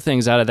can pull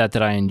things out of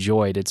that I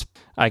enjoyed,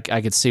 I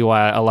could see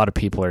why a lot of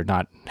people are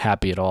not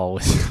happy at all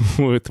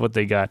with what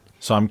they got.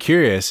 So I'm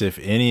curious if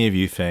any of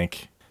you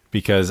think,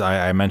 because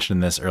I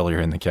mentioned this earlier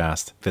in the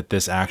cast, that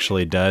this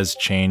actually does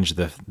change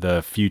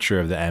the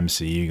future of the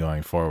MCU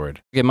going forward.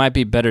 It might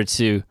be better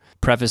to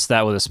preface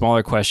that with a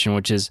smaller question,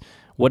 which is,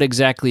 what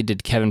exactly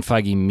did Kevin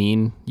Feige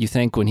mean, you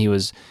think, when he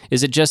was...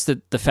 Is it just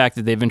that the fact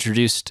that they've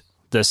introduced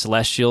the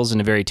Celestials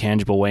in a very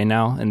tangible way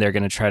now, and they're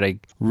going to try to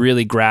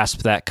really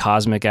grasp that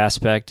cosmic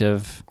aspect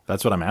of...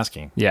 That's what I'm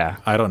asking. Yeah.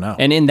 I don't know.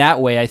 And in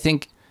that way, I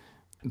think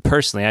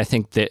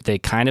that they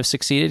kind of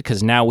succeeded,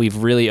 because now we've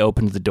really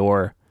opened the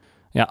door.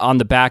 On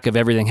the back of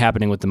everything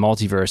happening with the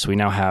multiverse, we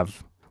now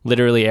have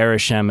literally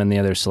Arishem and the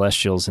other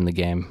Celestials in the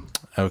game.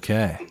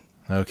 Okay.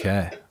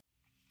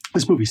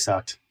 This movie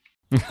sucked.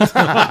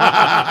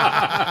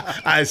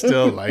 I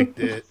still liked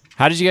it.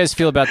 How did you guys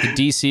feel about the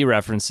DC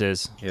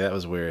references? Yeah, that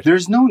was weird.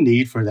 There's no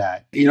need for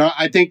that.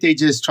 I think they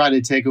just try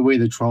to take away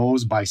the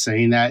trolls by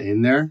saying that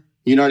in there.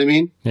 You know what I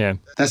mean? Yeah.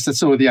 That's the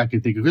only thing I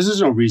can think of, because there's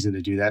no reason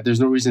to do that.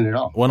 There's no reason at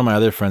all. One of my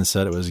other friends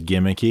said it was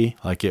gimmicky,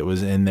 like it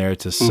was in there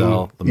to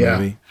sell the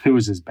movie. It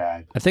was just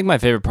bad. I think my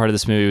favorite part of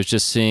this movie was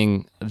just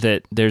seeing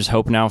that there's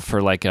hope now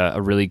for like a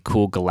really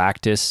cool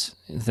Galactus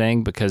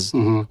thing, because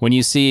when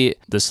you see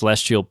the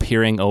Celestial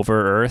peering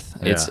over Earth,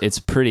 it's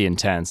pretty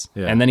intense.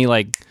 Yeah. And then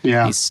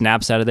he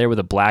snaps out of there with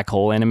a black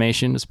hole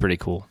animation. It's pretty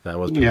cool. That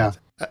was pretty cool.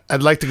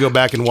 I'd like to go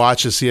back and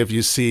watch to see if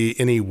you see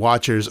any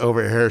watchers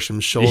over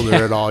Harishem's shoulder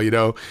at all,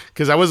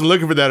 because I wasn't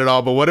looking for that at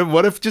all. But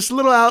what if just a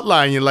little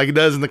outline, like it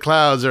does in the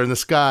clouds or in the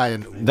sky?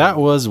 And that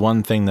was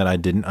one thing that I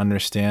didn't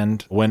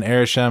understand when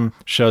Arishem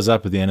shows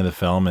up at the end of the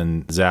film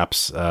and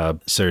zaps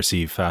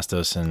Cersei,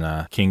 Phastos,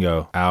 and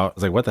Kingo out. I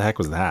was like, what the heck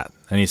was that?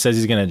 And he says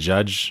he's going to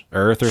judge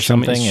Earth or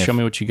something. Show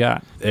me what you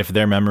got. If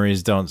their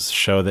memories don't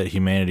show that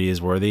humanity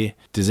is worthy.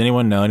 Does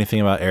anyone know anything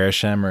about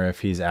Arishem, or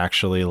if he's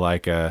actually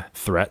like a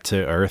threat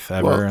to Earth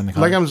ever in the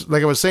comics?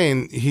 Like I was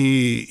saying,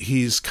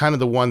 he's kind of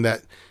the one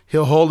that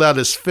he'll hold out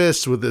his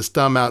fist with his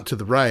thumb out to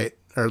the right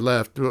or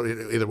left,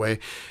 either way.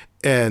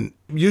 And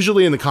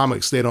usually in the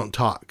comics, they don't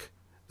talk.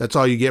 That's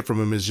all you get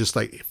from him is just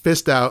like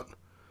fist out,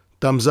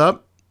 thumbs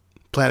up,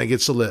 planet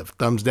gets to live.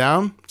 Thumbs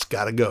down, it's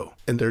got to go.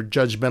 And they're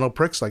judgmental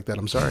pricks like that.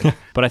 I'm sorry.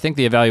 But I think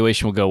the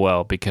evaluation will go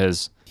well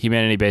because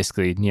humanity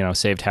basically,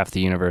 saved half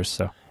the universe.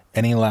 So,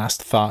 any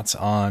last thoughts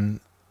on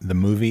the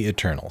movie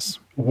Eternals.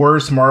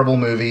 Worst Marvel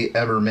movie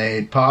ever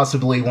made.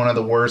 Possibly one of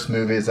the worst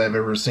movies I've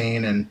ever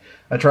seen. And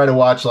I try to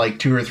watch like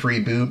 2 or 3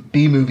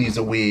 B movies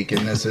a week,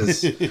 and this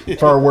is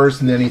far worse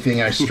than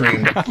anything I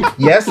streamed.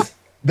 Yes,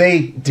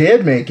 they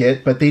did make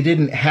it, but they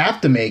didn't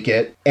have to make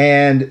it.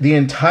 And the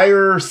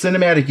entire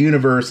cinematic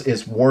universe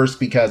is worse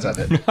because of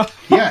it.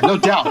 Yeah, no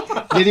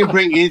doubt. They didn't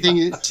bring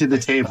anything to the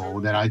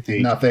table that I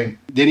think. Nothing.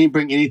 They didn't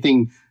bring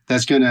anything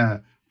that's going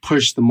to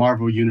push the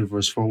Marvel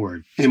universe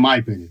forward, in my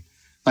opinion.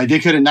 Like, they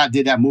could have not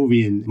did that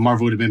movie and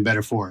Marvel would have been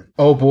better for it.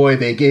 Oh boy,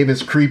 they gave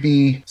us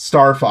creepy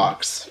Star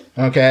Fox.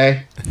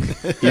 Okay?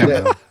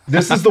 Yeah,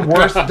 this is the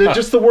worst,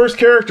 just the worst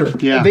character.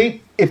 Yeah.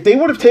 If they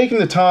would have taken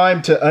the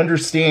time to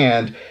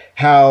understand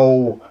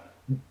how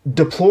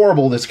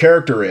deplorable this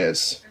character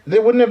is, they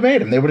wouldn't have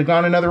made him. They would have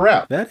gone another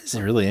route. That is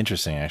really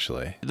interesting,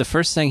 actually. The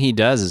first thing he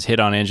does is hit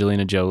on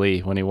Angelina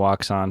Jolie when he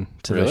walks on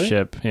to the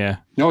ship. Yeah.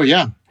 Oh,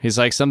 yeah. He's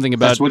like, something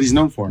about That's what he's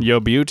known for. your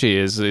beauty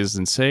is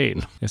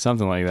insane. It's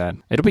something like that.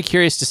 It'll be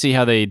curious to see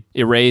how they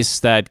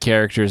erase that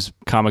character's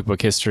comic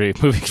book history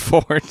moving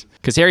forward.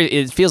 Because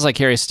it feels like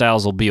Harry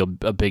Styles will be a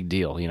big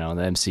deal, in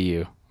the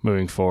MCU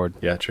moving forward.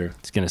 Yeah, true.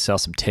 It's going to sell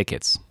some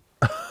tickets.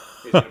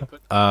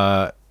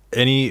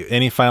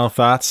 Any final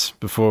thoughts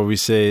before we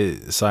say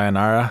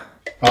sayonara?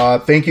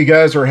 Thank you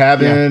guys for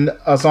having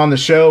us on the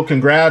show.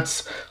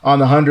 Congrats on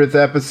the 100th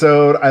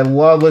episode. I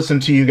love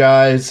listening to you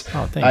guys.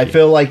 Oh, thank I you.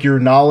 feel like your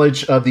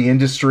knowledge of the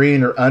industry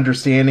and your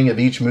understanding of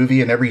each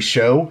movie and every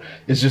show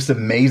is just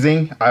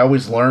amazing. I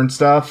always learn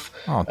stuff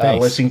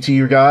listening to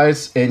you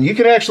guys. And you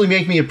can actually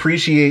make me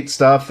appreciate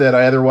stuff that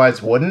I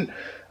otherwise wouldn't.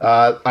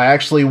 I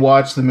actually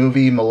watched the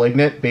movie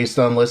Malignant based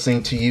on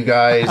listening to you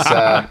guys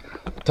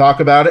talk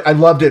about it. I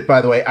loved it,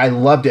 by the way. I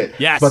loved it.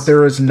 Yes. But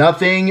there is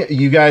nothing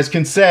you guys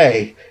can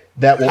say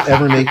that will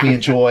ever make me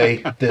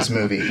enjoy this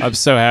movie. I'm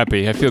so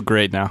happy. I feel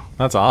great now.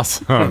 That's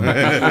awesome.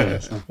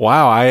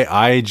 Wow,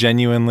 I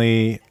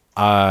genuinely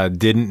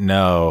didn't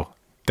know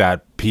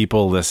that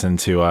people listen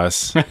to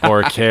us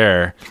or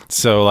care.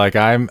 So like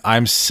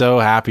I'm so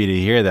happy to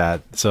hear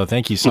that. So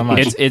thank you so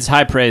much. It's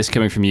high praise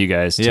coming from you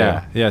guys too.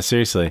 Yeah,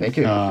 seriously. Thank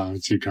you.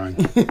 It's too kind.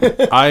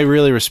 I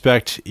really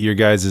respect your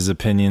guys'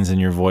 opinions and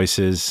your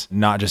voices,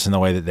 not just in the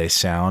way that they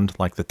sound,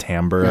 like the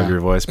timbre of your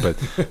voice, but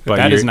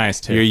That is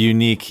nice, too. Your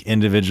unique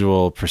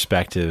individual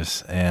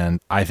perspectives. And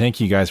I thank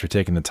you guys for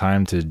taking the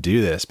time to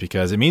do this,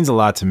 because it means a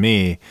lot to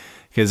me,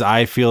 because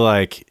I feel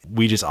like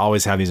we just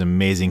always have these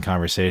amazing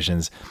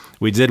conversations.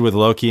 We did with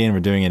Loki, and we're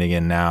doing it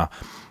again now.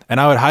 And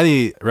I would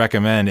highly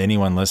recommend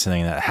anyone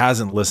listening that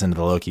hasn't listened to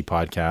the Loki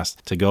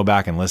podcast to go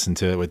back and listen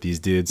to it with these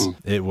dudes.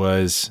 It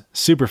was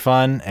super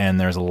fun, and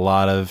there's a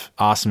lot of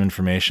awesome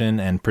information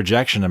and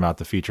projection about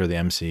the future of the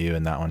MCU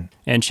in that one.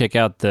 And check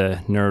out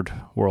the Nerd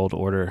World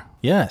Order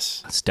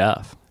Yes.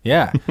 stuff.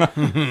 Yeah.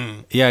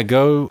 Yeah,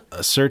 go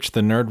search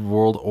the Nerd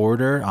World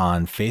Order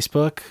on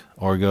Facebook,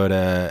 or go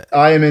to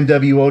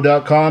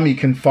IamNWO.com. You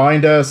can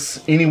find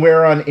us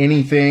anywhere on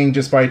anything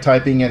just by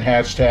typing in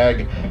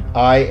hashtag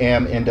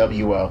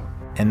IamNWO.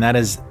 and that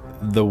is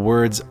the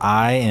words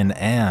I and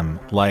am,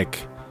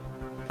 like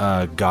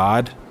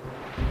God,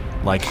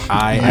 like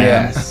I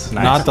Yes. am,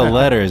 not the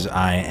letters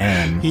I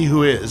am. He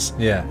who is.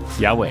 Yeah,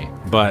 Yahweh.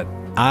 but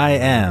I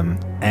am,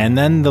 and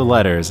then the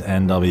letters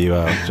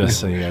NWO, just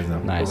so you guys know.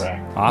 Nice.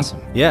 Correct.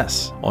 Awesome.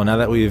 Yes. Well, now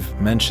that we've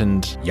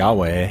mentioned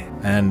Yahweh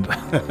and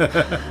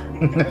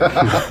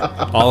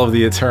all of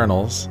the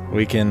Eternals,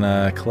 we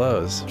can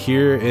close.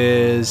 Here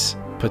is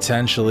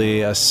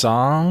potentially a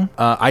song.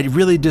 I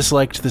really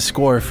disliked the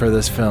score for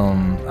this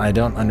film. I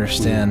don't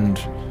understand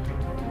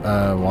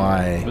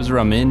why. It was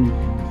Ramin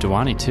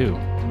Djawadi too,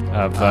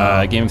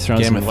 of Game of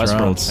Thrones and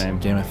Westworld fame.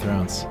 Game of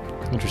Thrones.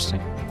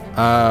 Interesting.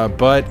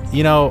 But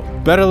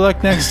better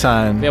luck next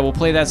time. Yeah, we'll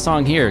play that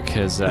song here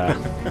because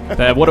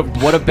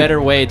what a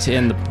better way to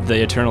end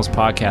the Eternals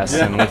podcast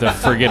than with a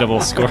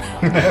forgettable score.